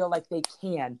don't feel like they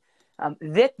can.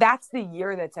 That's the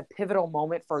year that's a pivotal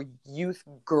moment for youth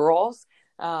girls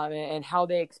and how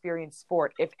they experience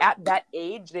sport. If at that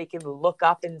age they can look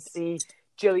up and see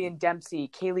Jillian Dempsey,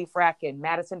 Kaylee Fracken,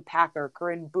 Madison Packer,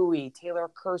 Corinne Bowie, Taylor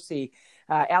Kersey,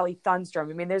 Allie Thunstrom.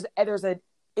 I mean, there's an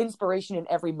inspiration in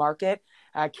every market.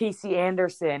 Casey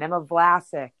Anderson, Emma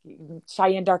Vlasic,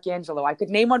 Cheyenne Darkangelo. I could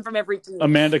name one from every team.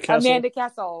 Amanda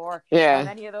Kessel, or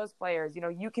any of those players.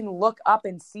 You can look up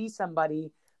and see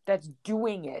somebody that's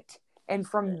doing it. And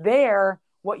from there,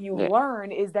 what you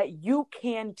learn is that you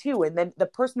can too. And then the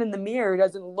person in the mirror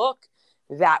doesn't look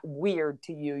that weird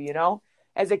to you,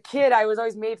 As a kid, I was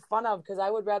always made fun of because I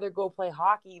would rather go play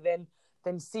hockey than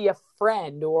see a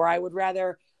friend, or I would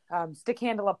rather stick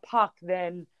handle a puck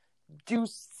than do,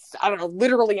 I don't know,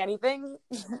 literally anything.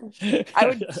 I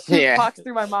would shoot pucks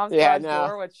through my mom's garage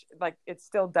door, which it's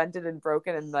still dented and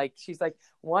broken. And she's like,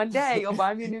 one day you'll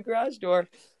buy me a new garage door.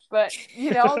 But,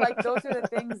 those are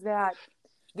things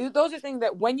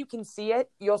that when you can see it,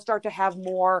 you'll start to have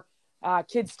more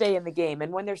kids stay in the game.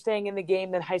 And when they're staying in the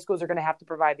game, then high schools are going to have to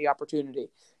provide the opportunity.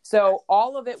 So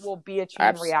all of it will be a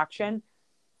chain reaction.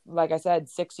 Like I said,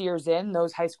 6 years in,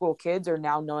 those high school kids are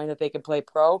now knowing that they can play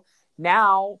pro.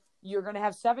 Now you're going to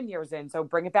have 7 years in. So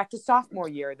bring it back to sophomore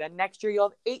year. Then next year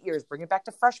you'll have 8 years. Bring it back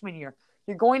to freshman year.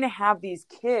 You're going to have these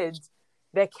kids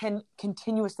that can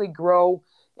continuously grow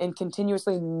and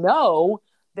continuously know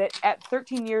that at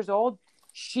 13 years old,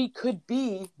 she could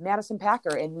be Madison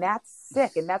Packer, and that's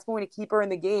sick. And that's going to keep her in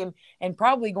the game and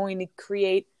probably going to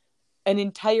create an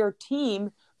entire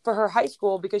team for her high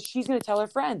school because she's going to tell her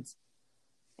friends.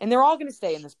 And they're all going to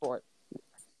stay in the sport.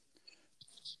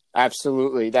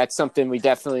 Absolutely. That's something we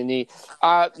definitely need.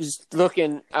 Just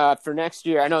looking for next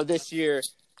year. I know this year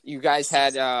you guys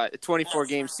had a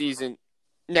 24-game season.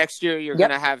 Next year you're going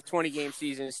to have 20-game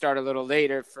season, start a little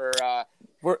later for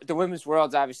the Women's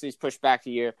Worlds. Obviously is pushed back a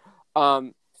year.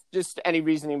 Just any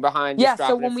reasoning behind just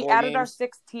dropping so when we added our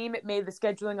 6th team, it made the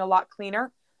scheduling a lot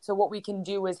cleaner. So what we can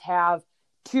do is have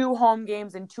 2 home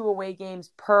games and 2 away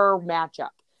games per matchup.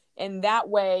 And that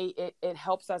way it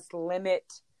helps us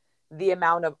limit the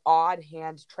amount of odd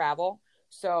hand travel.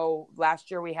 So last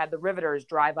year we had the Riveters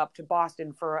drive up to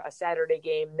Boston for a Saturday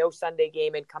game, no Sunday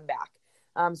game, and come back.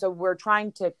 So we're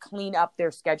trying to clean up their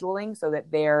scheduling so that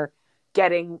they're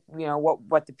getting,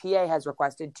 what the PA has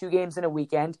requested, 2 games in a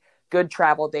weekend, good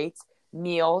travel dates,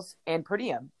 meals, and per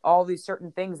diem. All these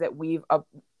certain things that we've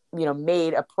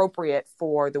made appropriate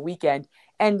for the weekend,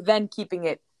 and then keeping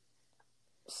it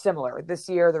similar. This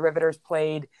year, the Riveters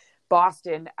played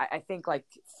Boston, I think, like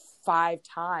 5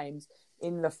 times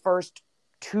in the first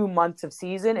 2 months of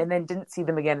season, and then didn't see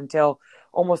them again until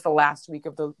almost the last week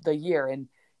of the year. And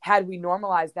had we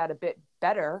normalized that a bit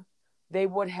better, they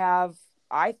would have,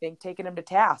 I think, taken them to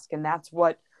task. And that's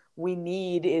what we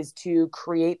need, is to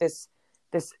create this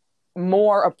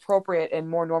more appropriate and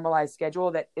more normalized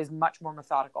schedule that is much more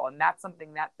methodical. And that's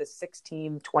something that the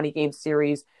 6-team, 20-game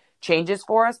series changes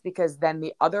for us, because then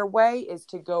the other way is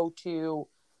to go to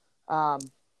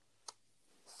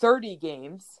 30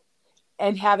 games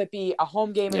and have it be a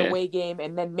home game and away game,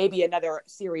 and then maybe another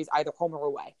series, either home or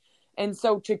away. And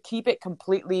so to keep it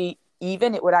completely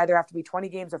even, it would either have to be 20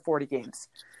 games or 40 games.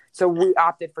 So we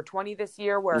opted for 20 this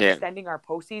year. We're extending our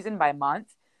postseason by a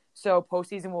month. So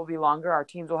postseason will be longer. Our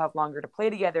teams will have longer to play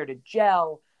together, to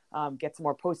gel, get some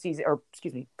more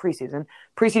preseason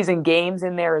games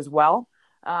in there as well.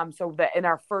 So that in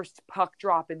our first puck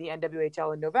drop in the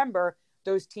NWHL in November,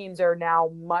 those teams are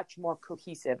now much more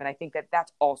cohesive. And I think that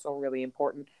that's also really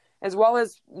important, as well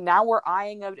as now we're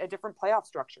eyeing a different playoff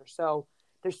structure. So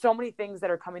there's so many things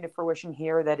that are coming to fruition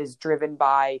here that is driven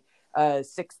by a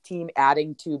 6-team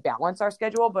adding to balance our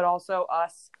schedule, but also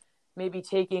us maybe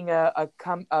taking a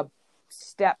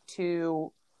step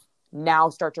to now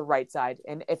start to right side.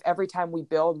 And if every time we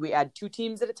build, we add 2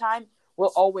 teams at a time,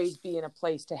 we'll always be in a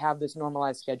place to have this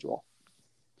normalized schedule.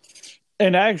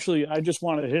 And actually, I just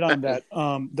want to hit on that,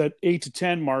 that 8 to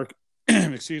 10 mark.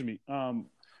 Excuse me.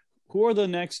 Who are the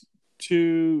next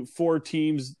 2-4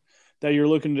 teams that you're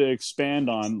looking to expand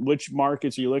on? Which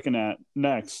markets are you looking at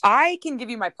next? I can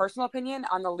give you my personal opinion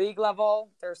on the league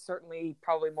level. There's certainly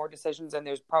probably more decisions, and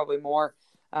there's probably more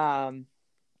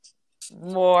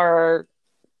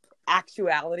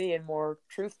actuality and more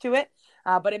truth to it.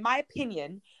 But in my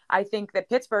opinion, I think that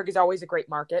Pittsburgh is always a great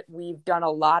market. We've done a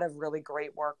lot of really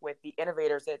great work with the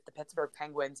innovators at the Pittsburgh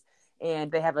Penguins, and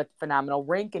they have a phenomenal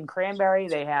rink in Cranberry.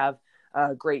 They have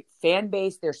a great fan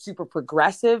base. They're super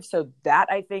progressive. So that,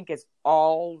 I think, is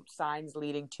all signs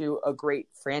leading to a great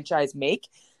franchise make.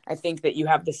 I think that you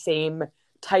have the same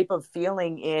type of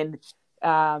feeling in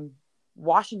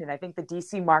Washington. I think the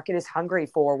DC market is hungry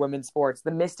for women's sports.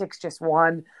 The Mystics just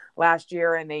won last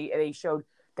year, and they showed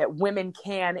that women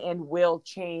can and will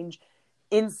change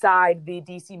inside the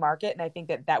DC market. And I think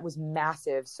that that was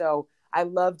massive. So I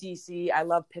love DC. I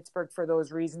love Pittsburgh for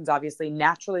those reasons. Obviously,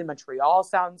 naturally, Montreal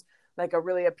sounds like a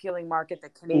really appealing market. The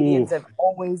Canadians have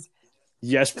always,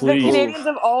 yes, please. The Canadians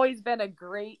have always been a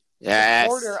great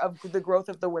supporter of the growth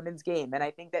of the women's game. And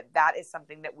I think that that is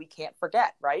something that we can't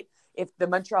forget, right? If the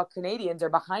Montreal Canadiens are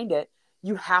behind it,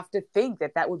 you have to think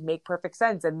that that would make perfect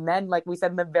sense. And then, like we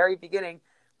said in the very beginning,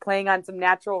 playing on some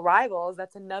natural rivals,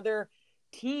 that's another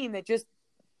team that just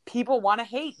people want to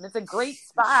hate. And it's a great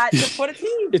spot to put a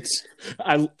team.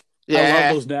 I love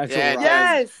those natural rivals.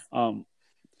 Yes.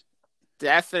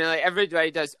 Definitely.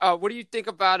 Everybody does. What do you think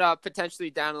about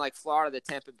potentially down in like Florida, the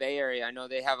Tampa Bay area? I know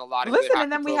they have a lot of good hockey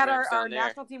and then we had our there.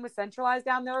 national team was centralized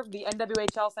down there. The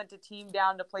NWHL sent a team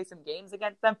down to play some games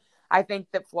against them. I think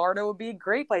that Florida would be a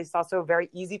great place. It's also a very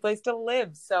easy place to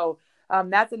live. So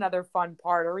that's another fun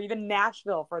part. Or even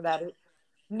Nashville for that.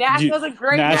 Nashville's a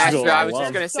great Nashville. I was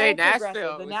just going to say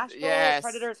Nashville. The Nashville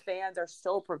Predators fans are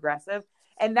so progressive.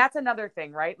 And that's another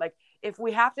thing, right? Like, if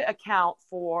we have to account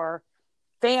for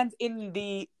fans in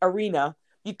the arena,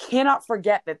 you cannot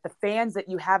forget that the fans that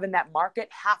you have in that market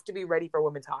have to be ready for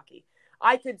women's hockey.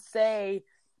 I could say,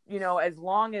 as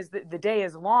long as the day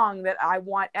is long, that I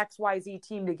want XYZ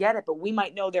team to get it, but we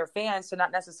might know their fans to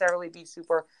not necessarily be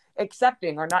super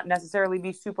accepting or not necessarily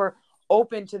be super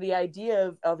open to the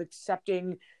idea of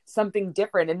accepting something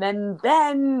different. And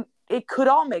then it could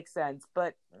all make sense,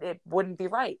 but it wouldn't be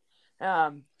right.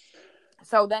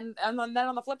 So then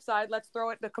on the flip side, let's throw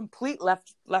it the complete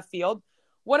left field.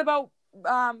 What about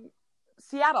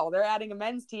Seattle? They're adding a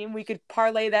men's team. We could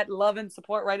parlay that love and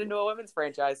support right into a women's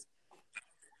franchise.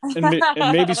 And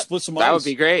maybe split some ice. That would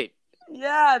be great.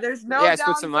 Yeah, there's no downside.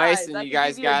 Split some ice, and you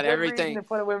guys got everything to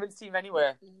put a women's team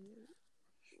anywhere.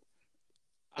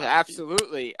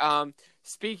 Absolutely.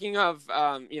 Speaking of,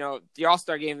 the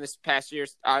All-Star game this past year,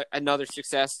 another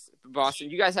success for Boston.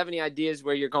 You guys have any ideas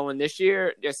where you're going this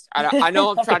year? I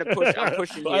know I'm trying to push. I'm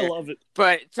pushing here. I love it.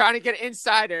 But trying to get an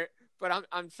insider. But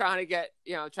I'm trying to get,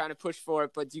 trying to push for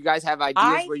it. But do you guys have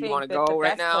ideas where you want to go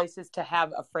right now? I think the best place is to have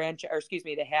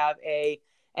to have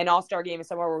an All-Star game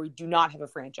somewhere where we do not have a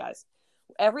franchise.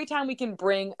 every time we can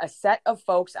bring a set of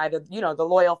folks, either, you know, the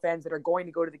loyal fans that are going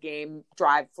to go to the game,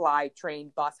 drive, fly,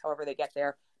 train, bus, however they get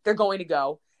there, they're going to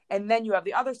go. And then you have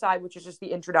the other side, which is just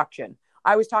the introduction.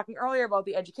 I was talking earlier about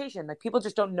the education. Like, people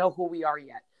just don't know who we are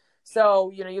yet. So,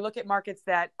 you know, you look at markets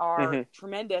that are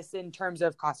tremendous in terms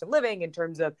of cost of living, in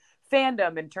terms of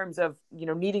fandom, in terms of, you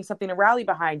know, needing something to rally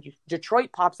behind.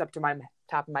 Detroit pops up to my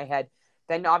top of my head.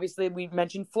 Then obviously we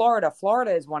mentioned Florida.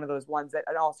 Florida is one of those ones that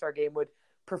an all-star game would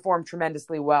perform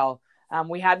tremendously well.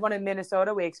 We had one in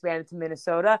Minnesota. We expanded to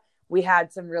Minnesota. We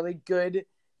had some really good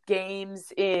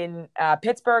games in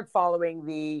Pittsburgh following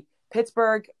the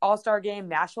Pittsburgh All-Star game.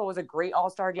 Nashville was a great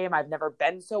All-Star game. I've never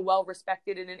been so well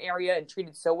respected in an area and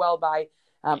treated so well by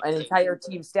an entire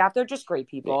team staff. They're just great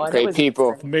people. And great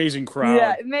people. Amazing crowd.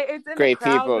 Yeah, and Great the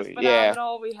crowd people. was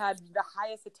phenomenal. We had the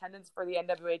highest attendance for the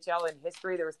NWHL in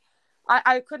history. There was,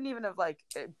 I couldn't even have like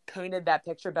painted that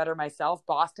picture better myself.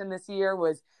 Boston this year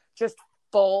was just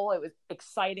full. It was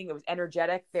exciting. It was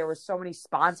energetic. There were so many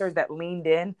sponsors that leaned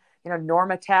in. You know,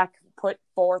 Normatec put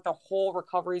forth a whole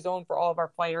recovery zone for all of our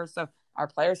players. So our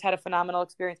players had a phenomenal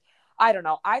experience. I don't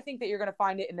know. I think that you're going to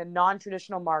find it in a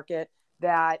non-traditional market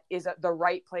that is the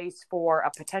right place for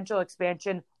a potential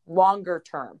expansion longer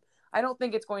term. I don't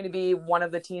think it's going to be one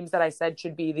of the teams that I said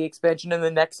should be the expansion in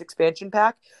the next expansion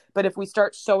pack. But if we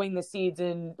start sowing the seeds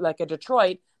in like a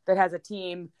Detroit that has a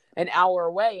team an hour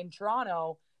away in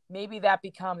Toronto, maybe that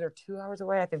becomes, or 2 hours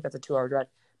away. I think that's a 2 hour drive.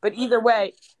 But either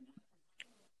way.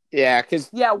 Yeah, because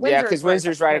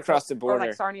Windsor's right across the border. Or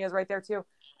like Sarnia's right there too.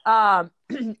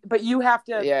 But you have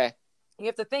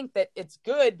to think that it's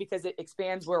good because it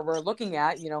expands where we're looking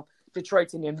at. You know,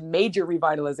 Detroit's in a major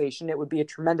revitalization. It would be a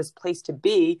tremendous place to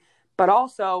be, but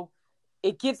also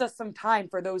it gives us some time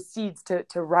for those seeds to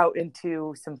route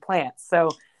into some plants. So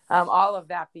all of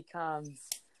that becomes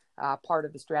part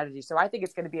of the strategy. So I think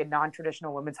it's going to be a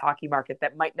non-traditional women's hockey market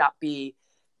that might not be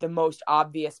the most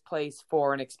obvious place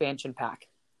for an expansion pack.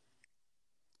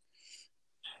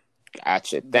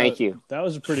 Gotcha. Thank you. That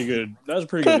was a pretty good run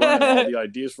of all the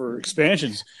ideas for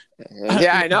expansions.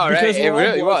 Yeah, I know, right? It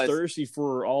really was thirsty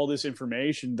for all this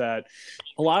information that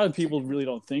a lot of people really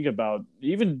don't think about,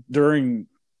 even during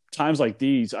times like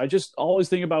these. I just always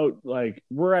think about, like,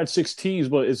 we're at 6 teams,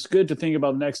 but it's good to think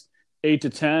about the next 8 to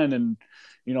 10 and,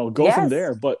 you know, go from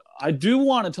there. But I do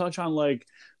want to touch on, like,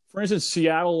 for instance,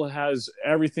 Seattle has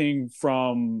everything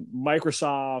from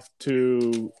Microsoft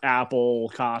to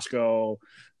Apple, Costco,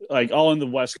 like all in the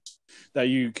West that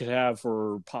you could have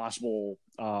for possible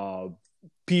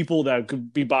people that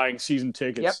could be buying season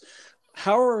tickets. Yep.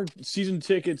 How are season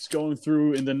tickets going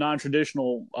through in the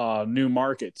non-traditional new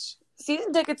markets?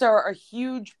 Season tickets are a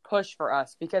huge push for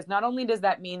us because not only does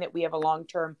that mean that we have a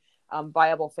long-term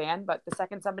viable fan, but the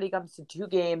second somebody comes to 2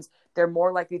 games, they're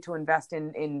more likely to invest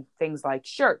in things like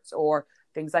shirts or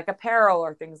things like apparel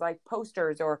or things like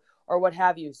posters or what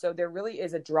have you. So there really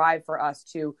is a drive for us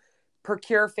to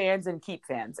procure fans and keep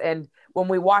fans. And when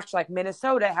we watch like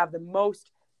Minnesota have the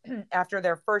most after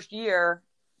their first year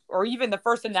or even the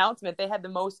first announcement, they had the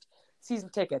most season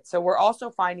tickets. So we're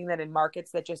also finding that in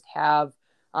markets that just have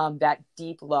that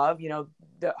deep love, you know,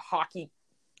 the hockey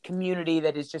community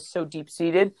that is just so deep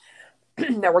seated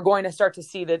that we're going to start to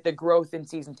see the growth in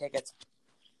season tickets.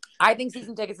 I think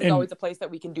season tickets is always a place that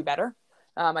we can do better.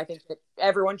 I think that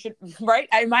everyone should, right?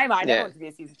 In my mind, everyone should be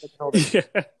a season ticket holder.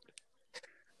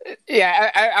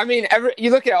 Yeah, I mean, you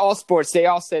look at all sports; they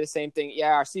all say the same thing.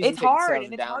 Yeah, our season. It's hard,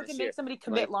 and it's hard to make somebody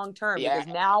commit long term because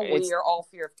now we are all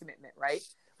fear of commitment, right?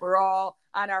 We're all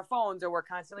on our phones, or we're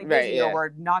constantly busy, or we're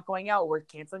not going out, we're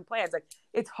canceling plans. Like,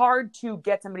 it's hard to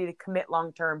get somebody to commit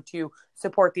long term to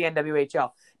support the NWHL.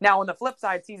 Now, on the flip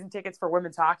side, season tickets for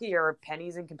women's hockey are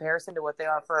pennies in comparison to what they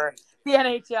are for the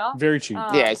NHL. Very cheap.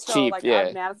 It's cheap. Like,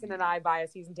 yeah, Madison and I buy a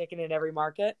season ticket in every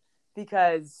market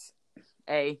because.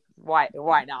 Why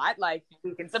not? Like,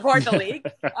 we can support the league.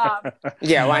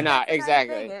 Yeah, why not?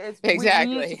 Exactly. We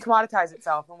need to commoditize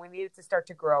itself, and we need it to start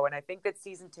to grow. And I think that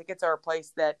season tickets are a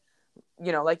place that,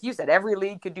 you know, like you said, every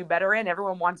league could do better in.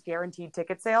 Everyone wants guaranteed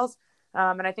ticket sales.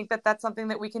 And I think that that's something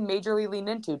that we can majorly lean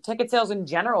into. Ticket sales in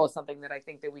general is something that I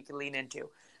think that we can lean into.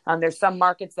 There's some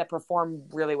markets that perform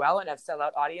really well and have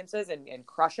sellout audiences and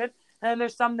crush it. And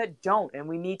there's some that don't, and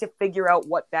we need to figure out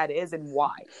what that is and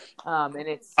why. And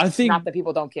it's not that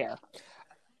people don't care.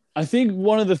 I think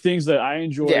one of the things that I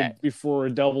enjoyed before a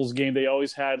Devils game, they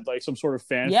always had like some sort of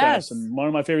fan fest, and one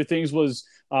of my favorite things was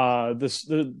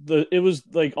it was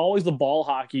like always the ball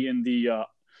hockey in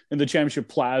the championship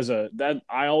plaza that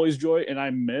I always enjoy and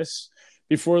I miss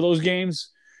before those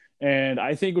games. And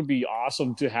I think it would be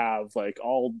awesome to have like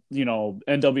all, you know,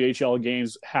 NWHL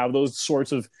games have those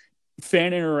sorts of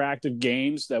fan interactive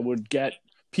games that would get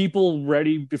people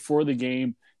ready before the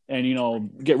game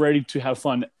and, get ready to have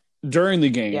fun during the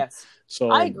game. Yes. So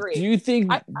I agree. Do you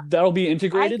think that'll be I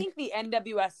integrated? think the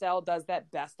NWSL does that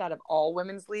best out of all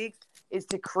women's leagues, is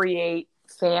to create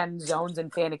fan zones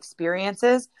and fan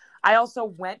experiences. I also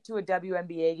went to a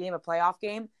WNBA game, a playoff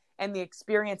game, and the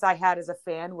experience I had as a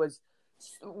fan was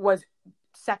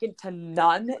second to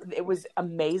none. It was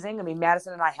amazing. I mean,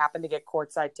 Madison and I happened to get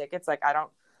courtside tickets. Like, I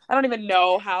don't even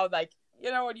know how, like,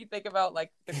 when you think about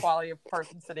like the quality of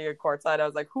person sitting at courtside, I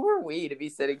was like, who are we to be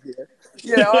sitting here?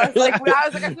 I was like,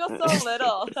 I feel so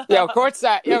little.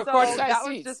 Courtside. So Courtside that seats.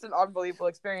 was just an unbelievable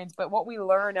experience. But what we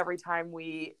learn every time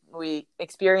we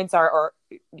experience or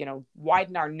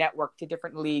widen our network to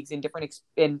different leagues in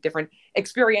different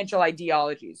experiential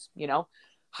ideologies,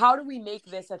 how do we make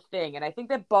this a thing? And I think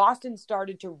that Boston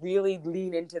started to really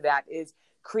lean into that, is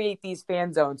create these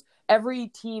fan zones. Every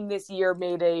team this year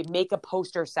make a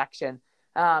poster section.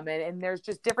 And there's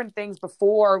just different things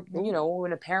before,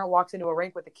 when a parent walks into a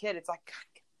rink with a kid, it's like,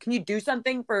 can you do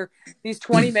something for these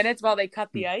 20 minutes while they cut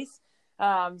the ice?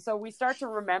 So we start to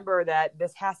remember that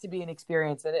this has to be an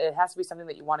experience, and it has to be something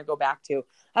that you want to go back to.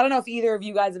 I don't know if either of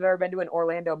you guys have ever been to an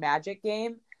Orlando Magic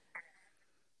game.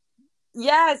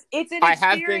 Yes, it's an experience. I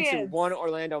have been to one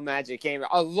Orlando Magic game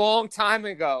a long time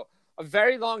ago. A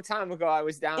very long time ago, I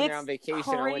was down there on vacation.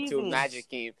 Crazy. I went to a Magic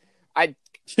game. I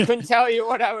couldn't tell you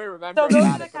what I would remember so those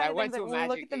about are the it, but kind I of went things to a that when we look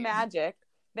Magic at the game. Magic,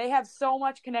 they have so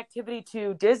much connectivity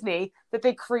to Disney that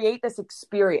they create this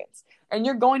experience. And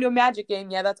you're going to a Magic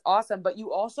game, yeah, that's awesome, but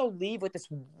you also leave with this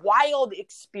wild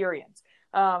experience.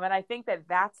 And I think that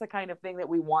that's the kind of thing that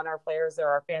we want our players or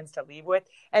our fans to leave with.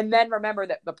 And then remember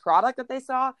that the product that they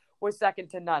saw was second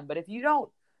to none. But if you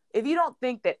don't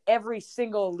think that every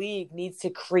single league needs to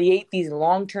create these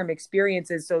long-term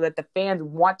experiences so that the fans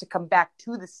want to come back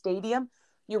to the stadium,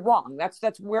 you're wrong. That's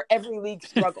where every league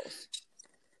struggles.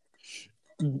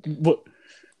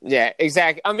 Yeah,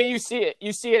 exactly. I mean, you see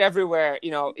it everywhere,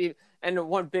 and the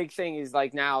one big thing is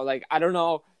like now, like, I don't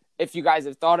know if you guys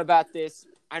have thought about this.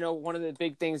 I know one of the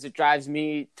big things that drives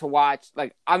me to watch,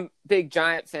 like, I'm a big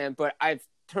Giant fan, but I've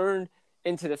turned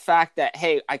into the fact that,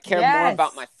 hey, I care more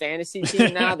about my fantasy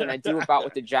team now than I do about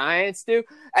what the Giants do.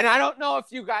 And I don't know if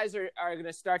you guys are going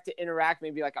to start to interact,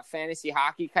 maybe like a fantasy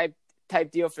hockey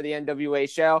type deal for the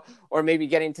NWHL, or maybe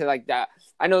getting to like that.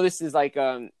 I know this is like,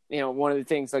 one of the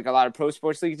things like a lot of pro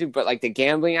sports leagues do, but like the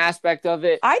gambling aspect of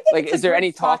it. I think like, is there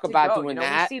any talk about doing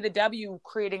that? We see the W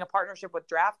creating a partnership with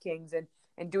DraftKings and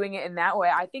doing it in that way.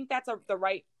 I think that's the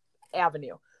right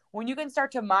avenue. When you can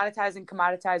start to monetize and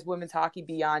commoditize women's hockey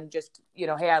beyond just,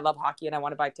 hey, I love hockey and I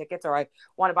want to buy tickets, or I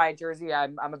want to buy a jersey,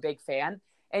 I'm a big fan.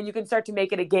 And you can start to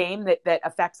make it a game that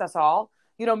affects us all.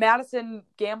 Madison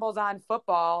gambles on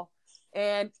football,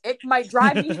 and it might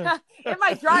drive me up a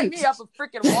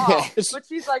freaking wall. But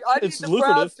she's like, I need the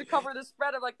Browns to cover the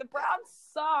spread. I'm like, the Browns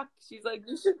suck. She's like,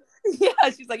 you should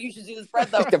see the spread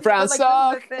though. The Browns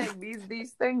suck. This is the thing.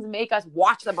 These things make us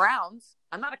watch the Browns.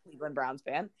 I'm not a Cleveland Browns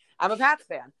fan. I'm a Pats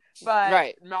fan,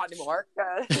 but not anymore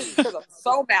because I'm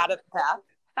so mad at the Pats.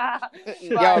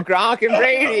 Yo, Gronk and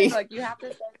Brady. Like, you have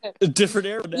to a different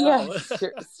era now. Yeah,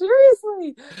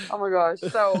 seriously. Oh my gosh.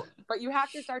 But you have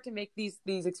to start to make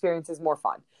these experiences more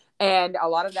fun. And a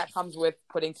lot of that comes with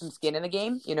putting some skin in the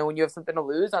game. When you have something to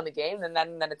lose on the game,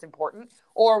 then it's important.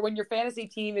 Or when your fantasy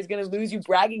team is going to lose you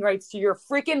bragging rights to your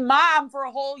freaking mom for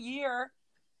a whole year.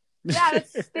 Yeah, that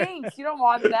stinks. You don't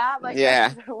want that. Like,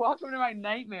 welcome to my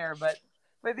nightmare. But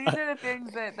these are the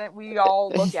things that we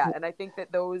all look at. And I think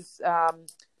that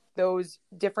those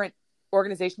different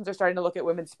organizations are starting to look at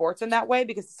women's sports in that way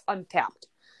because it's untapped.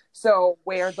 So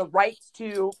where the rights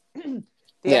to the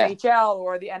NHL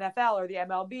or the NFL or the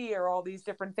MLB or all these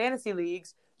different fantasy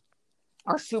leagues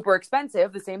are super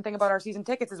expensive, the same thing about our season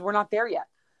tickets is we're not there yet.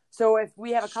 So if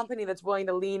we have a company that's willing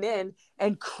to lean in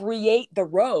and create the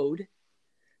road,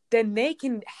 then they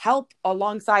can help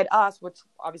alongside us, which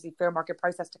obviously fair market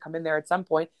price has to come in there at some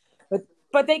point,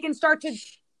 but they can start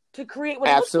to create what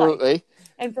it looks like.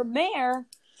 And from there,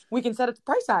 we can set a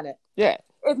price on it. Yeah.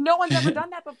 If no one's ever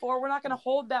done that before, we're not going to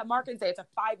hold that market and say it's a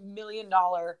 $5 million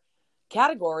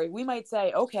category. We might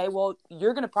say, okay, well,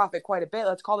 you're going to profit quite a bit.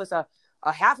 Let's call this a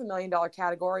 $500,000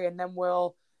 category, and then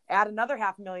we'll add another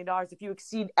 $500,000 if you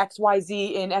exceed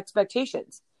XYZ in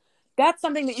expectations. That's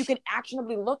something that you can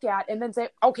actionably look at and then say,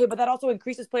 okay, but that also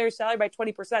increases players' salary by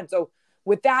 20%. So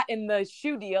with that in the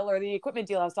shoe deal or the equipment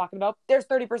deal I was talking about, there's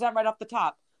 30% right off the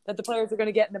top that the players are going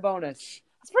to get in the bonus.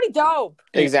 That's pretty dope.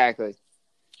 Exactly.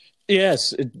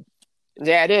 Yes.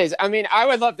 Yeah, it is. I mean, I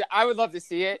would love to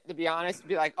see it, to be honest.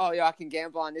 Be like, oh, yo, I can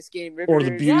gamble on this game. Or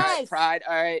the Riveters, Buttes. Pride.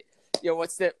 All right. Yo,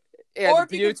 what's the yeah, or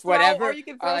the you can Buttes, whatever. Or you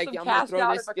can throw like, some I'm gonna cash throw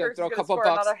down this, if a you know, person's throw a going to couple score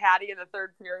bucks. another Hattie in the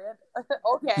third period.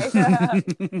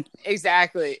 Okay.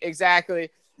 Exactly.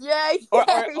 Yay. Or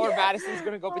Madison's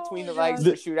gonna go between the legs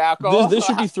for shootout goal. This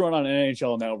should be thrown on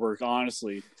NHL Network,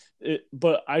 honestly.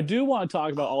 But I do want to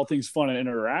talk about all things fun and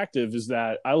interactive. Is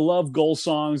that I love goal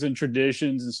songs and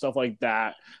traditions and stuff like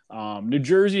that. New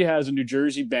Jersey has a New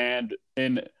Jersey band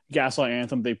in Gaslight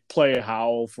Anthem. They play a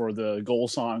howl for the goal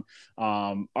song.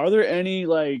 Are there any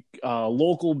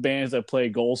local bands that play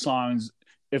goal songs,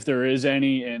 if there is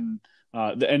any, in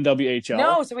the NWHL?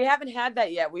 No, so we haven't had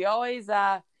that yet. We always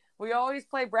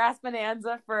play Brass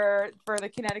Bonanza for the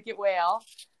Connecticut Whale,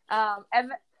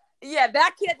 and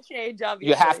that can't change. Obviously,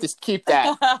 You have to keep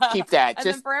that. Keep that. And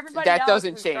Just then for everybody that else,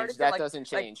 doesn't we've change. started to, That doesn't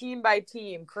change. Like team by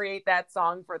team, create that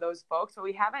song for those folks. But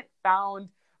we haven't found,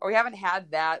 or we haven't had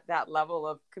that level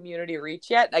of community reach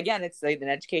yet. Again, it's an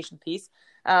education piece.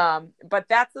 But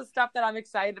that's the stuff that I'm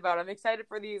excited about. I'm excited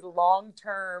for these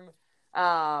long-standing,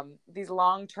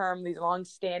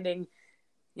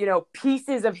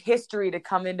 pieces of history to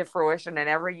come into fruition. And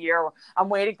every year I'm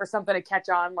waiting for something to catch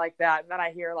on like that. And then I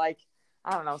hear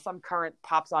I don't know, some current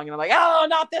pop song and I'm like, oh,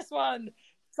 not this one,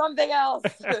 something else.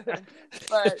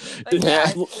 but it's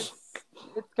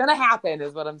going to happen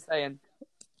is what I'm saying.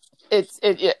 It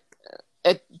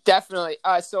definitely.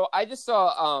 So I just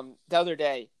saw the other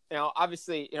day,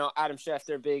 obviously, Adam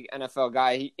Schefter, big NFL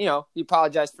guy, he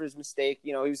apologized for his mistake.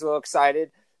 He was a little excited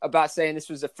about saying this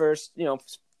was the first,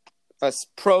 a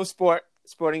pro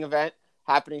sporting event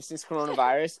happening since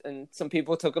coronavirus. And some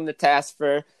people took him to task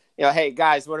for, hey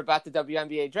guys, what about the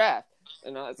WNBA draft?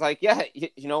 And I was like, yeah,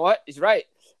 you know what? He's right.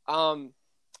 What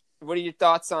are your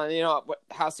thoughts on,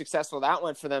 how successful that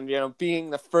went for them,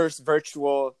 being the first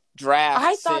virtual draft?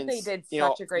 I thought they did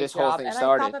such a great job, and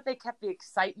started. I thought that they kept the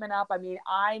excitement up. I mean,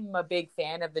 I'm a big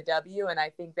fan of the W, and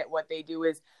I think that what they do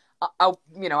is,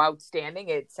 outstanding.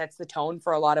 It sets the tone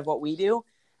for a lot of what we do,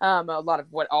 a lot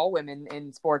of what all women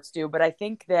in sports do. But I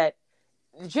think that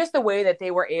just the way that they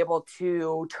were able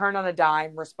to turn on a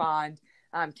dime, respond.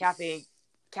 Kathy,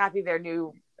 their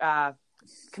new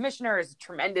commissioner, is a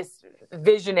tremendous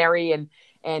visionary,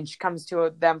 and she comes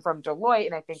to them from Deloitte,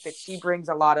 and I think that she brings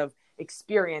a lot of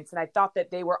experience. And I thought that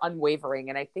they were unwavering.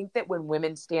 And I think that when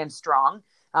women stand strong,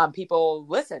 people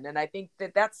listen. And I think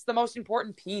that that's the most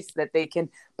important piece that they can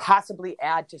possibly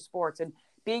add to sports. And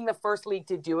being the first league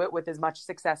to do it with as much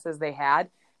success as they had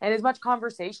and as much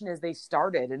conversation as they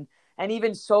started. And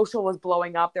even social was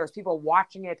blowing up. There was people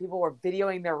watching it. People were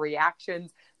videoing their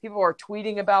reactions. People were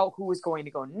tweeting about who was going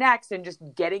to go next and just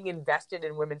getting invested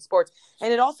in women's sports.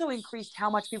 And it also increased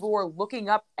how much people were looking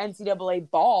up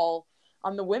NCAA ball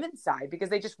on the women's side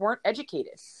because they just weren't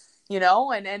educated,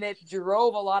 and it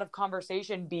drove a lot of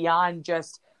conversation beyond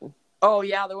just, oh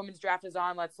yeah, the women's draft is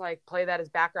on, let's play that as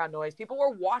background noise. People were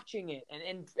watching it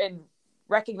and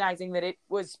recognizing that it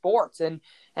was sports. And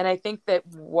I think that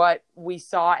what we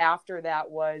saw after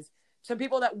that was some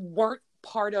people that weren't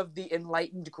part of the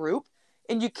enlightened group,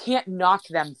 and you can't knock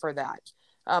them for that.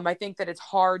 I think that it's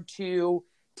hard to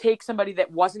take somebody that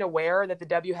wasn't aware that the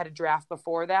W had a draft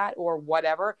before that or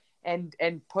whatever and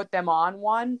put them on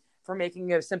one for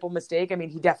making a simple mistake. I mean,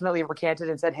 he definitely recanted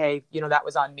and said, hey, that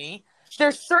was on me.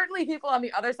 There's certainly people on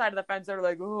the other side of the fence that are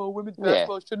like, oh, women's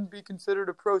basketball shouldn't be considered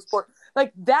a pro sport.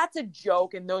 That's a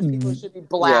joke, and those people should be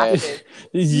blasted.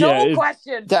 No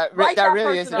question. That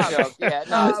really is a joke. Yeah,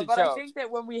 no, it's a but joke. I think that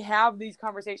when we have these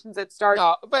conversations that start,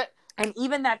 and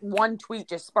even that one tweet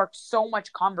just sparked so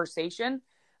much conversation,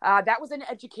 that was an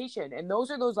education. And those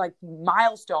are those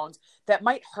milestones that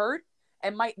might hurt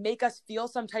and might make us feel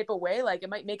some type of way. It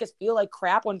might make us feel like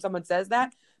crap when someone says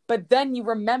that. But then you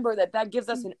remember that gives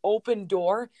us an open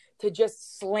door to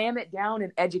just slam it down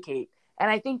and educate. And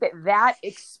I think that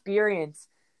experience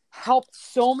helped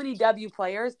so many W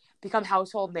players become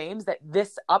household names that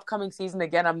this upcoming season,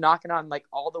 again, I'm knocking on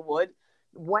all the wood.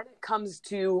 When it comes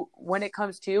to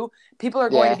people are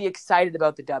going to be excited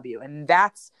about the W. And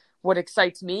that's what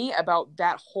excites me about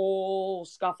that whole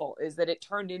scuffle, is that it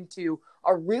turned into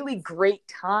a really great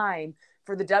time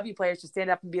for the W players to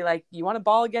stand up and be like, you want to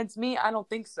ball against me? I don't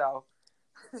think so.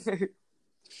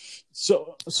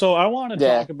 So I want to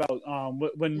talk about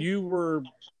when you were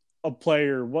a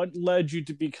player, what led you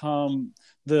to become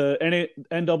the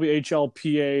NWHL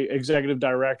PA executive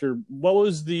director? What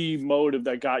was the motive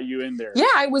that got you in there? Yeah,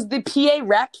 I was the PA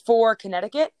rep for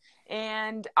Connecticut,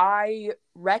 and I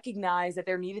recognized that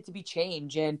there needed to be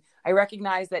change. And I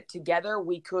recognized that together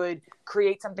we could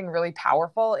create something really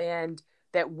powerful and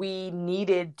that we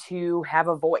needed to have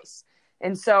a voice.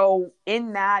 And so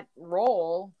in that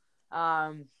role,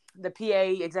 the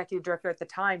PA executive director at the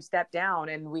time stepped down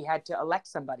and we had to elect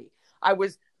somebody. I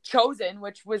was chosen,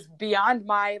 which was beyond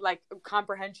my like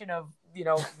comprehension of,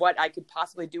 what I could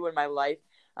possibly do in my life.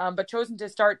 But chosen to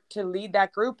start to lead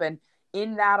that group. And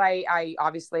in that, I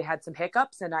obviously had some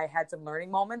hiccups and I had some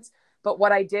learning moments. But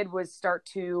what I did was start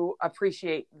to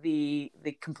appreciate the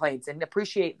complaints and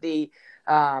appreciate the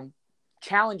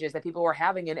challenges that people were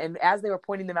having. And as they were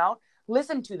pointing them out,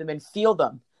 listen to them and feel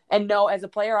them. And know, as a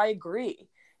player, I agree.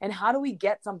 And how do we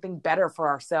get something better for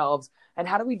ourselves? And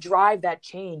how do we drive that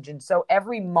change? And so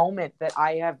every moment that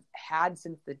I have had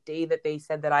since the day that they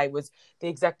said that I was the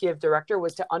executive director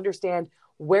was to understand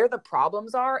where the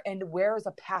problems are and where is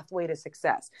a pathway to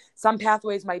success. Some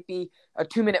pathways might be a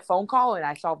 2-minute phone call and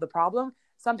I solve the problem.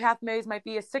 Some pathways might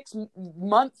be a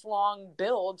 6-month-long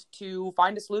build to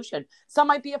find a solution. Some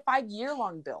might be a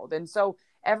 5-year-long build. And so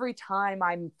every time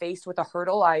I'm faced with a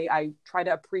hurdle, I try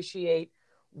to appreciate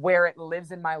where it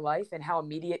lives in my life and how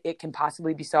immediate it can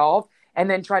possibly be solved, and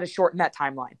then try to shorten that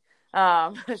timeline.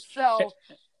 So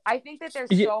I think that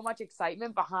there's so much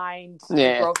excitement behind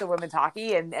the growth of women's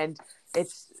hockey, and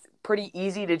it's pretty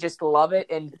easy to just love it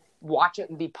and watch it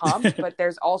and be pumped. But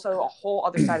there's also a whole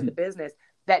other side of the business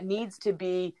that needs to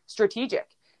be strategic.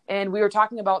 And we were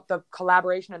talking about the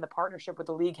collaboration and the partnership with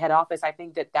the league head office. I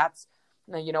think that that's,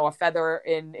 a feather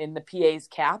in the PA's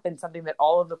cap, and something that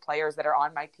all of the players that are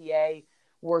on my PA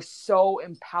were so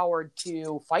empowered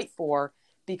to fight for,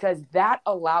 because that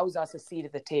allows us a seat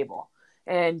at the table.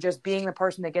 And just being the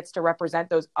person that gets to represent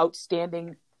those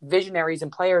outstanding visionaries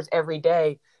and players every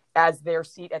day as their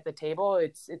seat at the table,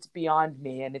 it's beyond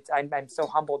me, and I'm so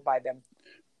humbled by them.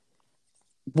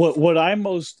 What I'm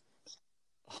most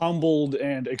humbled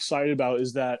and excited about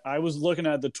is that I was looking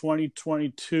at the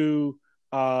 2022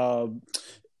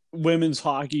 women's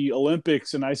hockey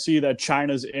Olympics, and I see that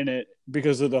China's in it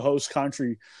because of the host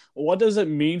country. What does it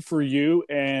mean for you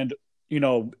and,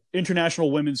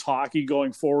 international women's hockey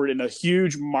going forward in a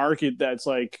huge market that's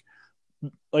like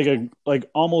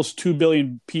almost 2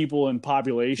 billion people in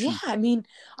population? Yeah, I mean,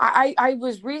 I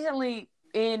was recently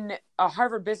in a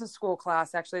Harvard Business School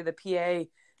class. Actually, the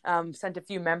PA sent a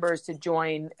few members to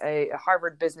join a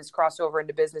Harvard Business crossover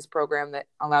into business program that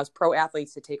allows pro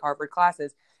athletes to take Harvard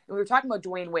classes. And we were talking about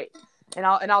Dwayne Wade, and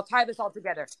I'll tie this all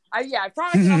together. I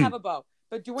promise I'll have a bow.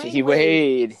 But Dwayne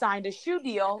Wade signed a shoe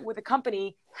deal with a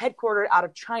company headquartered out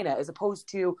of China, as opposed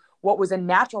to what was a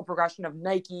natural progression of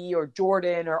Nike or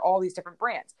Jordan or all these different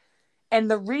brands.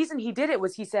 And the reason he did it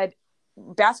was, he said,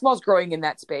 basketball's growing in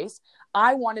that space.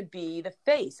 I want to be the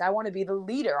face. I want to be the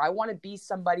leader. I want to be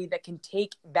somebody that can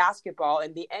take basketball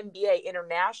and the NBA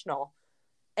international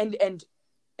and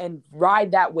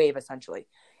ride that wave, essentially.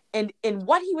 And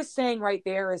what he was saying right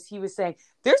there is, he was saying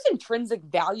there's intrinsic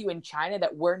value in China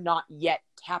that we're not yet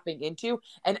tapping into.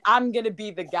 And I'm going to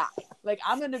be the guy. Like,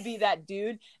 I'm going to be that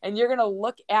dude. And you're going to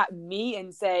look at me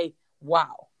and say,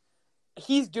 wow,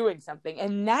 he's doing something.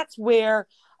 And that's where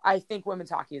I think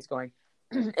women's hockey is going.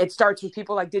 It starts with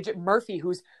people like Digit Murphy,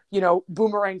 who's,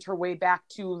 boomeranged her way back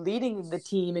to leading the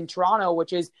team in Toronto,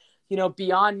 which is,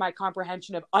 beyond my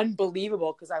comprehension of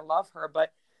unbelievable, because I love her.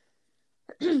 But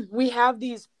we have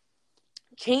these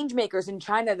change makers in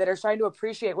China that are starting to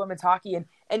appreciate women's hockey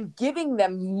and giving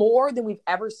them more than we've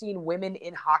ever seen women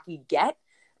in hockey get,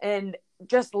 and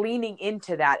just leaning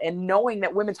into that and knowing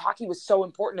that women's hockey was so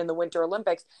important in the Winter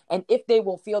Olympics. And if they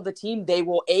will field the team, they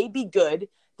will be good.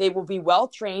 They will be well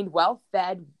trained, well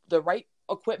fed, the right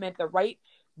equipment, the right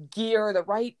gear, the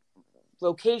right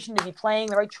location to be playing,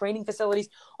 the right training facilities,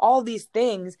 all these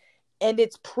things. And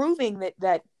it's proving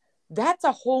that that's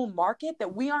a whole market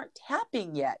that we aren't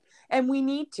tapping yet. And we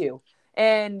need to.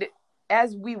 And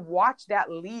as we watch that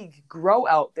league grow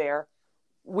out there,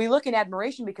 we look in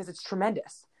admiration because it's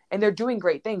tremendous. And they're doing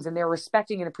great things, and they're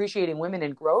respecting and appreciating women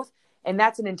in growth. And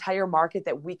that's an entire market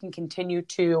that we can continue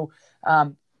to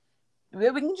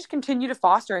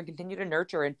foster and continue to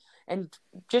nurture and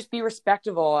just be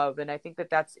respectful of. And I think that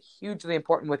that's hugely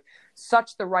important, with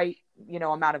such the right,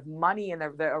 amount of money and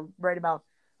the right amount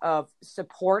of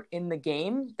support in the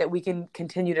game, that we can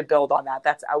continue to build on that.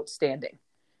 That's outstanding.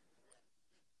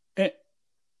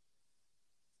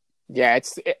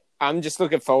 I'm just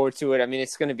looking forward to it. I mean,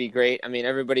 it's going to be great. I mean,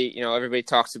 everybody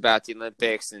talks about the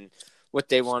Olympics and what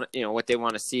they want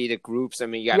to see, the groups. I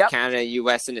mean, you got Canada,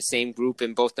 US in the same group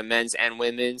in both the men's and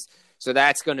women's. So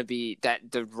that's going to be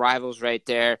the rivals right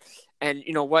there. And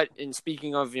you know what? And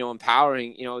speaking of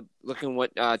empowering, looking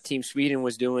what Team Sweden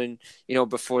was doing,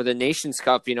 before the Nations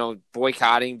Cup,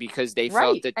 boycotting because they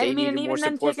felt that they needed more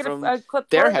support from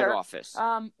their head office.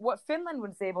 What Finland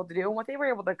was able to do and what they were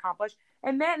able to accomplish,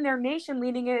 and then their nation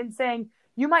leading in and saying,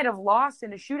 "You might have lost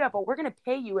in a shootout, but we're going to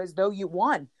pay you as though you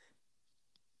won."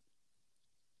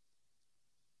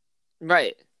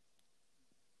 Right.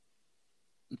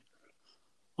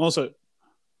 Also,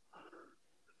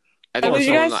 I think did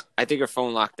you guys? I think your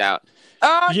phone locked out.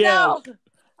 Oh Yeah. no!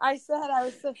 I said I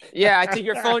was. So... Yeah, I think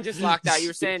your phone just locked out. You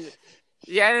were saying,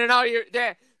 yeah, no, you're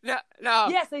there. No.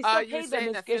 Yes, they still You're paid them saying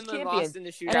as that Finland champions, lost in the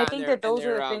shootout, and I think that those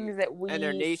are the things that and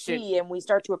their we nation. see and we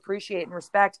start to appreciate and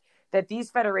respect. That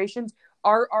these federations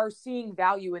are seeing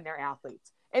value in their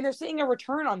athletes, and they're seeing a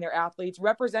return on their athletes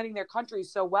representing their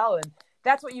countries so well. And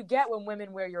that's what you get when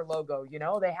women wear your logo. You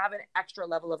know, they have an extra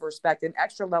level of respect, an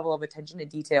extra level of attention to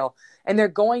detail, and they're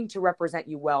going to represent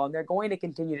you well, and they're going to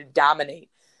continue to dominate.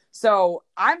 So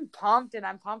I'm pumped, and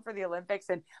I'm pumped for the Olympics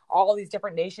and all these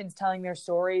different nations telling their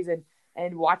stories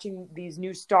and watching these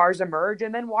new stars emerge,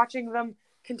 and then watching them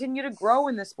continue to grow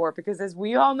in the sport, because as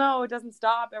we all know, it doesn't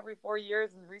stop every 4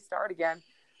 years and restart again.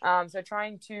 So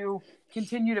trying to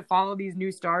continue to follow these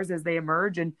new stars as they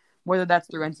emerge, and whether that's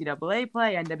through NCAA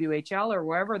play, NWHL, or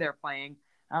wherever they're playing,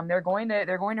 they're going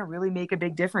to really make a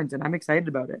big difference, and I'm excited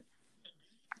about it.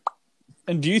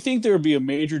 and do you think there would be a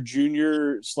major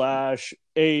junior /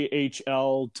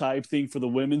 AHL type thing for the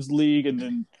women's league, and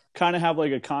then kind of have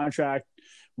like a contract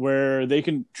where they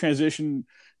can transition,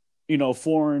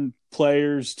 foreign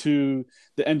players to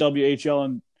the NWHL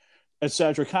and et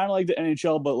cetera, kind of like the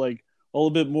NHL, but like a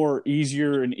little bit more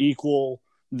easier and equal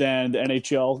than the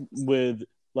NHL, with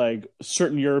like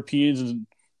certain Europeans and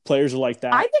players like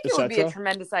that? I think it would be a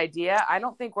tremendous idea. I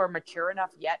don't think we're mature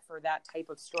enough yet for that type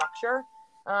of structure.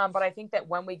 But I think that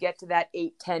when we get to that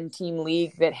 8-10 team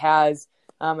league that has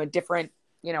a different,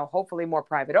 hopefully more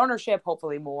private ownership,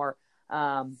 hopefully more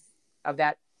of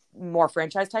that more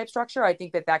franchise type structure, I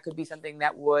think that could be something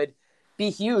that would be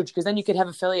huge, because then you could have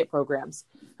affiliate programs.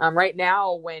 Right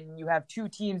now, when you have 2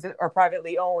 teams that are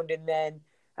privately owned and then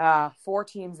 4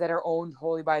 teams that are owned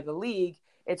wholly by the league,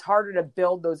 it's harder to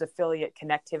build those affiliate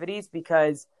connectivities,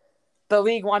 because the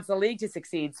league wants the league to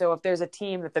succeed. So if there's a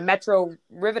team that the Metro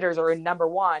Riveters are in number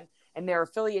 1 and their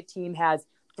affiliate team has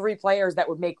 3 players that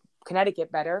would make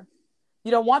Connecticut better,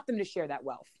 you don't want them to share that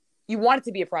wealth. You want it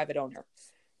to be a private owner.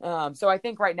 So I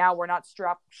think right now we're not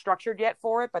structured yet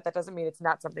for it, but that doesn't mean it's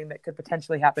not something that could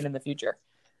potentially happen in the future.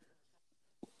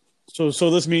 So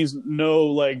this means no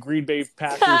like Green Bay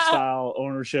Packers style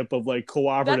ownership of like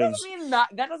cooperatives.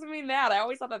 That doesn't mean that. I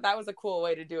always thought that was a cool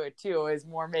way to do it too, is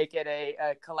more make it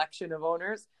a collection of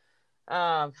owners.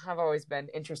 I've always been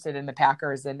interested in the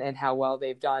Packers and how well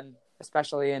they've done,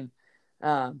 especially in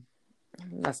my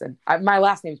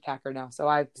last name's Packer now, so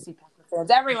I see Packer fans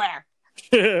everywhere.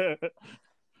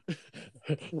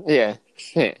 Yeah.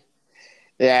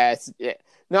 Yeah.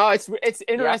 No, it's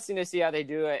interesting to see how they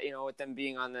do it, with them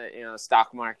being on the,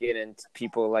 stock market and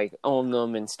people like own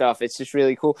them and stuff. It's just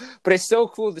really cool. But it's so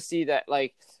cool to see that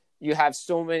like you have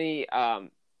so many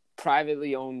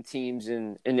privately owned teams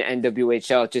in the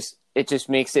NWHL. It just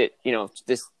makes it,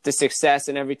 the success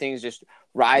and everything is just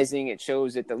rising. It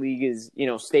shows that the league is,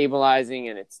 stabilizing,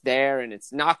 and it's there, and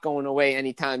it's not going away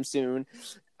anytime soon.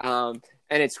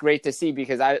 And it's great to see,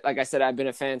 because like I said, I've been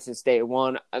a fan since day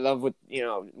one. I love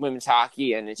women's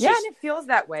hockey, and it's and it feels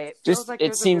that way. It feels like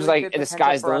it seems really like the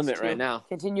sky's the limit right now.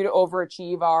 Continue to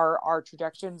overachieve our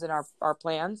trajectories and our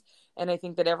plans. And I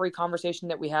think that every conversation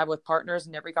that we have with partners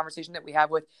and every conversation that we have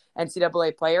with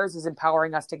NCAA players is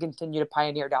empowering us to continue to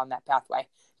pioneer down that pathway.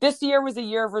 This year was a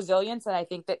year of resilience, and I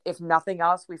think that if nothing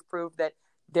else, we've proved that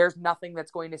there's nothing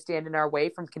that's going to stand in our way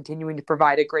from continuing to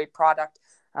provide a great product,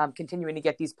 continuing to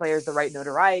get these players the right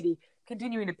notoriety,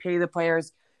 continuing to pay the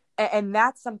players. And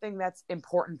that's something that's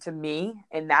important to me.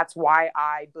 And that's why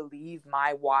I believe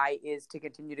my why is to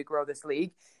continue to grow this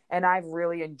league. And I've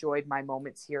really enjoyed my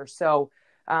moments here. So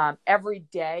every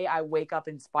day I wake up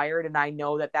inspired, and I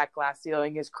know that glass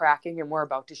ceiling is cracking and we're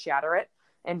about to shatter it.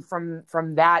 And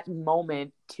from that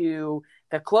moment to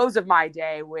the close of my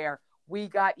day, where we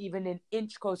got even an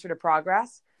inch closer to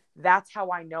progress, that's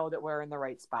how I know that we're in the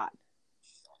right spot.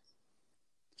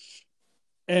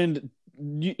 And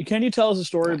can you tell us a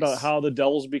story about how the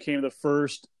Devils became the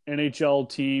first NHL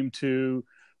team to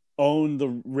own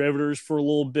the Riveters for a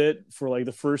little bit, for like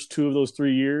the first 2 of those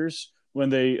 3 years when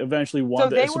they eventually won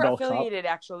the Isabel Cup? So they were affiliated,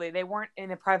 actually. They weren't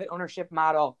in a private ownership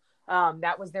model.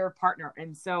 That was their partner.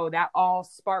 And so that all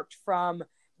sparked from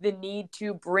the need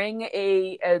to bring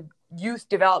a youth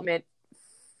development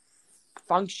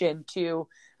function to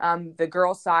the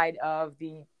girls' side of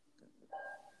the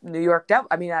the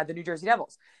New Jersey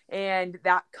Devils. And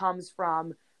that comes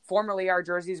from, formerly our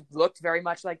jerseys looked very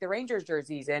much like the Rangers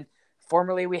jerseys. And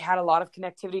formerly we had a lot of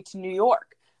connectivity to New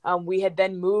York. We had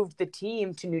then moved the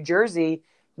team to New Jersey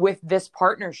with this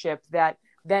partnership that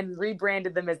then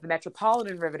rebranded them as the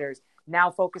Metropolitan Riveters, now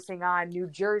focusing on New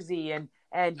Jersey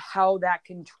and how that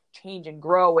can change and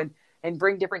grow and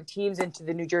bring different teams into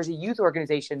the New Jersey youth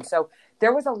organization. So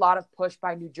there was a lot of push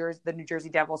by the New Jersey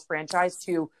Devils franchise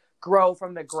to grow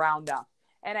from the ground up.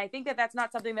 And I think that that's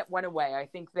not something that went away. I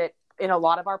think that in a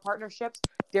lot of our partnerships,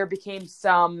 there became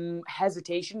some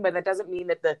hesitation, but that doesn't mean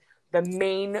that the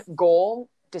main goal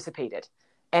dissipated.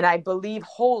 And I believe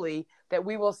wholly that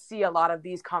we will see a lot of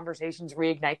these conversations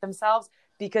reignite themselves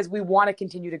because we want to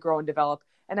continue to grow and develop.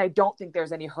 And I don't think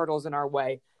there's any hurdles in our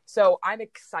way. So I'm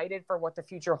excited for what the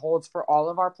future holds for all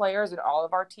of our players and all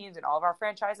of our teams and all of our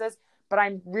franchises. But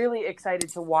I'm really excited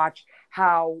to watch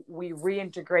how we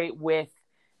reintegrate with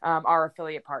our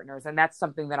affiliate partners. And that's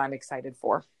something that I'm excited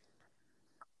for.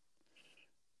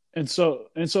 And so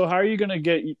how are you going to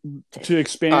get to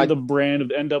expand the brand of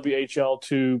the NWHL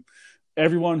to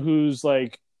everyone who's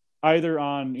like either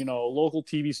on, local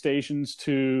TV stations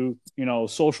to,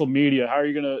 social media? How are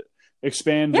you going to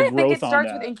expand the growth on that? I think it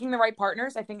starts with inking the right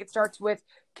partners. I think it starts with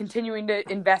continuing to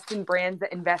invest in brands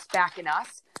that invest back in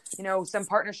us. Some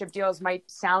partnership deals might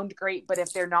sound great, but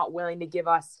if they're not willing to give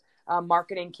us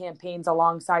marketing campaigns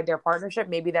alongside their partnership,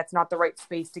 maybe that's not the right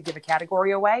space to give a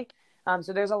category away.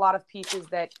 So there's a lot of pieces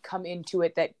that come into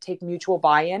it that take mutual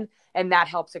buy-in, and that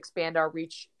helps expand our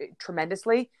reach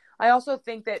tremendously. I also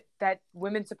think that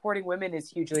women supporting women is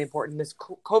hugely important. This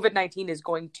COVID-19 is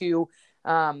going to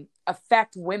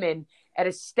affect women at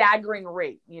a staggering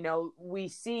rate. We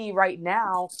see right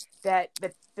now that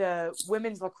the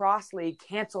Women's Lacrosse League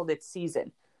canceled its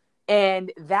season.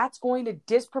 And that's going to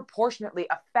disproportionately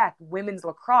affect women's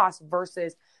lacrosse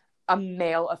versus a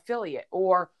male affiliate.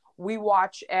 Or we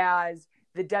watch as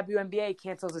the WNBA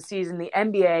cancels a season, the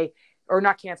NBA, or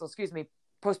not cancels,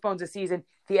 postpones a season.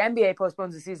 The NBA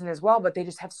postpones a season as well, but they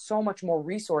just have so much more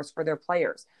resource for their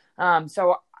players.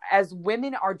 So as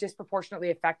women are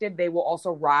disproportionately affected, they will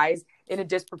also rise in a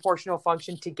disproportional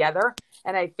function together.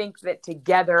 And I think that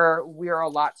together we are a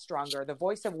lot stronger. The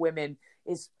Voice of Women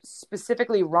is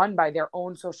specifically run by their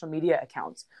own social media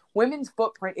accounts. Women's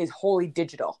footprint is wholly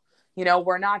digital.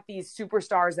 We're not these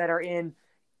superstars that are in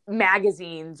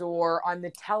magazines or on the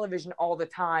television all the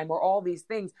time or all these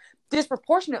things.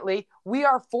 Disproportionately, we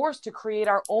are forced to create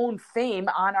our own fame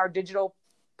on our digital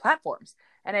platforms.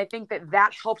 And I think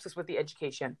that helps us with the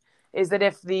education, is that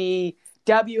if the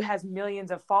W has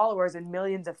millions of followers and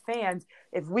millions of fans,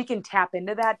 if we can tap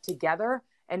into that together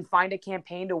and find a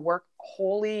campaign to work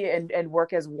wholly and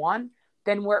work as one,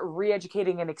 then we're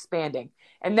re-educating and expanding.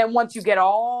 And then once you get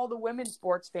all the women's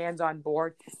sports fans on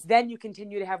board, then you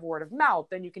continue to have word of mouth.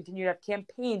 Then you continue to have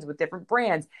campaigns with different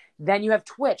brands. Then you have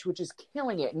Twitch, which is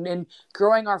killing it and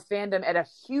growing our fandom at a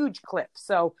huge clip.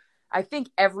 So I think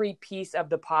every piece of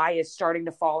the pie is starting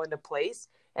to fall into place.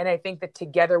 And I think that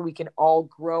together we can all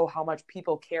grow how much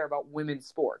people care about women's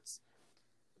sports.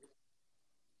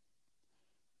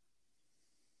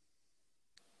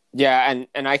 Yeah,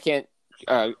 and I can't.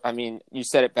 You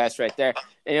said it best right there.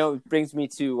 And it brings me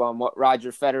to what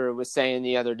Roger Federer was saying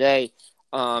the other day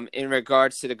in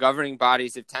regards to the governing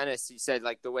bodies of tennis. He said,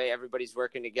 like, the way everybody's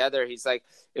working together, he's like,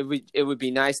 it would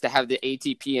be nice to have the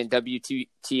ATP and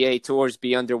WTA tours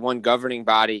be under one governing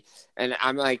body. And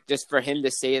I'm like, just for him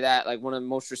to say that, like, one of the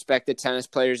most respected tennis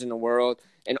players in the world,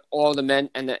 and all the men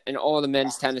and all the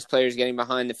men's tennis players getting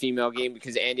behind the female game,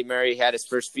 because Andy Murray had his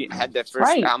first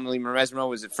right. Amelie Mauresmo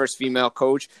was the first female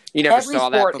coach. You never saw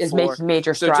that before. Every sport is making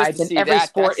major strides, and every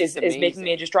sport is making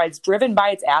major strides driven by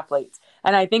its athletes.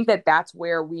 And I think that that's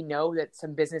where we know that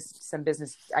some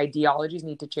business ideologies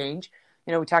need to change.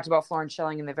 We talked about Florence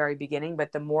Schilling in the very beginning,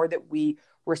 but the more that we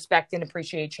respect and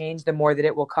appreciate change, the more that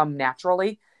it will come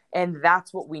naturally. And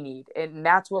that's what we need. And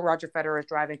that's what Roger Federer is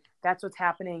driving. That's what's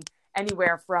happening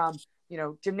anywhere from,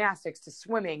 gymnastics to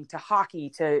swimming to hockey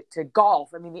to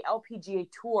golf. I mean, the LPGA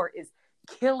Tour is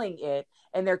killing it,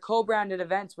 and their co-branded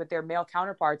events with their male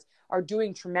counterparts are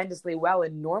doing tremendously well,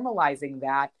 and normalizing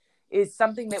that is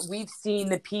something that we've seen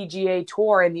the PGA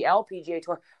Tour and the LPGA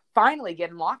Tour finally get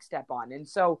in lockstep on. And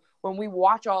so when we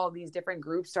watch all of these different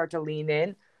groups start to lean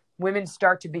in, women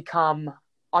start to become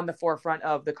on the forefront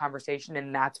of the conversation,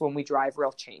 and that's when we drive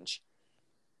real change.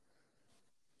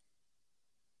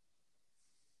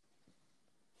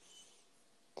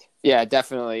 Yeah,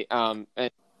 definitely. And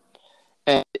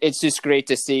it's just great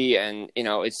to see, and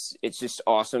it's just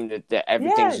awesome that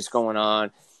everything's just going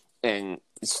on, and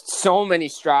so many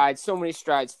strides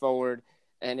forward,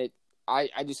 and I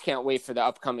just can't wait for the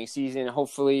upcoming season.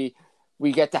 Hopefully,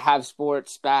 we get to have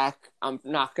sports back. I'm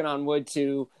knocking on wood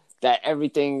too that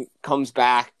everything comes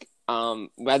back.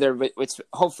 Whether it's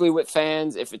hopefully with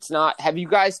fans. If it's not, have you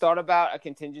guys thought about a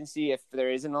contingency if there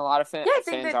isn't a lot of fans? Yeah, I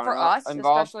think that for us,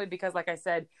 involved? especially because, like I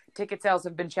said, ticket sales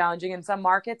have been challenging in some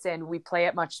markets and we play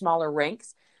at much smaller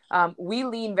rinks, we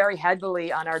lean very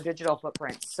heavily on our digital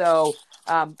footprint. So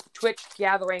Twitch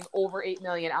gathering over 8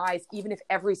 million eyes, even if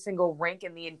every single rink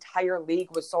in the entire league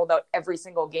was sold out every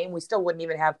single game, we still wouldn't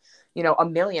even have,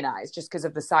 1 million eyes just because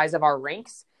of the size of our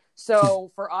rinks.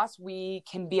 So for us, we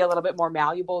can be a little bit more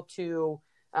malleable to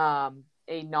a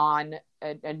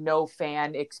no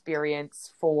fan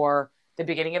experience for the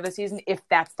beginning of the season, if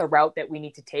that's the route that we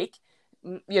need to take.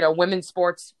 Women's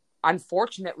sports,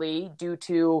 unfortunately, due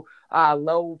to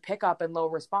low pickup and low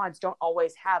response, don't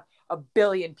always have a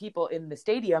billion people in the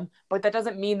stadium, but that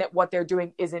doesn't mean that what they're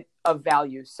doing isn't of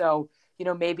value. So,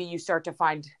 maybe you start to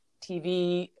find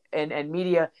TV and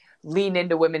media lean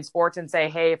into women's sports and say,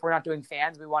 hey, if we're not doing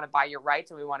fans, we want to buy your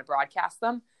rights and we want to broadcast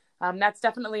them. That's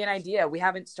definitely an idea. We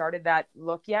haven't started that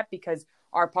look yet because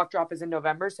our puck drop is in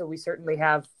November, so we certainly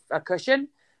have a cushion.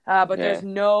 But there's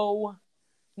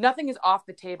nothing is off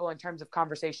the table in terms of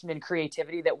conversation and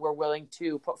creativity that we're willing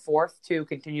to put forth to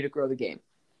continue to grow the game.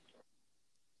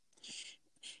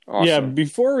 Awesome. Yeah,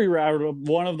 before we wrap it up,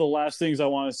 one of the last things I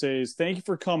want to say is thank you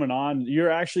for coming on.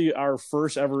 You're actually our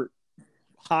first ever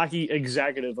hockey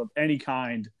executive of any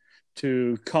kind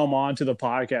to come on to the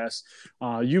podcast.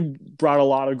 You brought a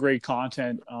lot of great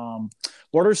content.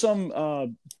 What are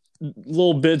some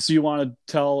little bits you want to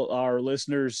tell our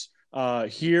listeners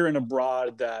here and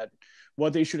abroad that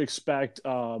what they should expect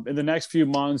in the next few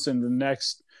months and the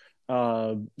next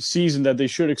season that they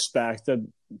should expect that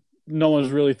no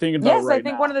one's really thinking about right now? Yes, I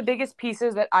think one of the biggest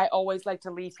pieces that I always like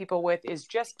to leave people with is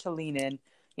just to lean in.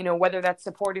 Whether that's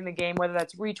supporting the game, whether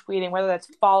that's retweeting, whether that's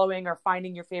following or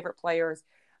finding your favorite players.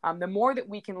 The more that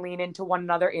we can lean into one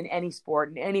another in any sport,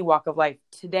 in any walk of life,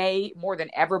 today more than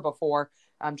ever before,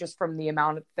 just from the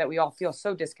amount that we all feel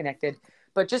so disconnected,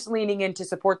 but just leaning in to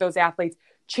support those athletes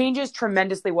changes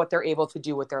tremendously what they're able to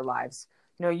do with their lives.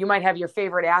 You might have your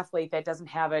favorite athlete that doesn't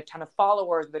have a ton of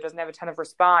followers, that doesn't have a ton of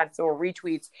response or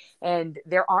retweets, and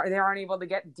they aren't able to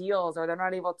get deals, or they're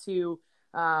not able to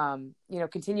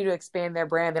continue to expand their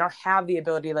brand. They don't have the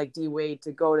ability like D Wade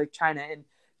to go to China and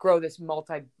grow this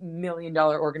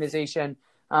multi-million-dollar organization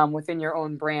within your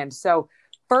own brand. So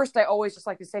first, I always just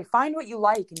like to say, find what you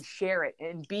like and share it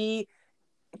and be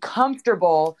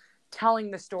comfortable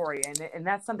telling the story. And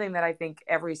that's something that I think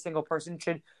every single person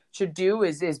should do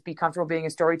is be comfortable being a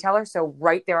storyteller. So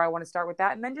right there, I want to start with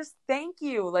that. And then just thank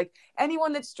you. Like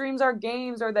anyone that streams our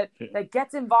games or that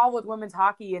gets involved with women's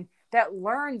hockey and that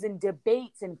learns and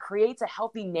debates and creates a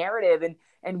healthy narrative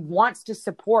and wants to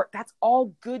support, that's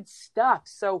all good stuff.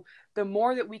 So the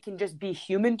more that we can just be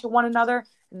human to one another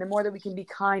and the more that we can be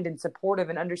kind and supportive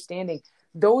and understanding,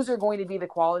 those are going to be the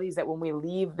qualities that when we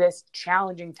leave this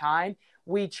challenging time,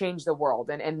 we change the world.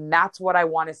 And that's what I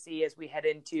want to see as we head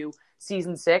into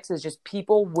season 6 is just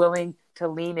people willing to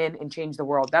lean in and change the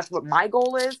world. That's what my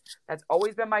goal is. That's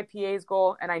always been my PA's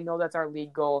goal. And I know that's our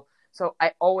league goal. So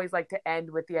I always like to end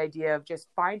with the idea of just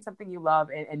find something you love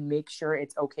and make sure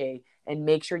it's okay and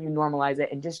make sure you normalize it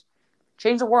and just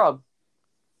change the world.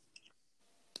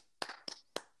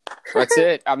 That's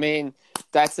it. I mean,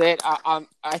 that's it.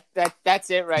 That's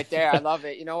it right there. I love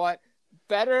it. You know what?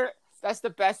 Better. That's the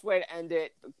best way to end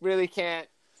it. Really can't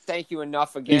thank you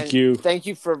enough again. Thank you. Thank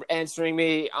you for answering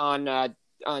me on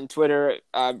Twitter.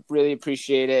 I really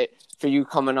appreciate it for you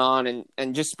coming on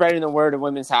and just spreading the word of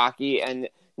women's hockey and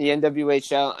the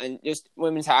NWHL and just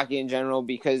women's hockey in general,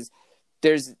 because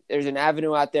there's an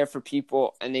avenue out there for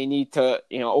people and they need to,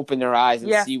 open their eyes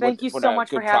and see thank you what so a much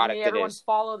good for having product me. it Everyone is.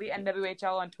 follow the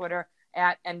NWHL on Twitter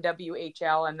at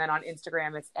NWHL, and then on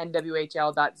Instagram it's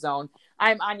NWHL.zone.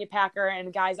 I'm Anya Packer,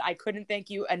 and guys, I couldn't thank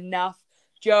you enough.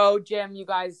 Joe, Jim, you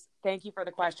guys, thank you for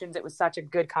the questions. It was such a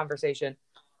good conversation.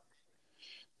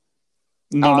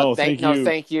 Thank you.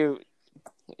 Thank you.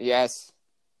 Yes.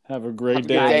 Have a great Have a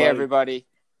day. good day, everybody.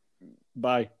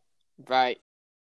 Bye. Bye.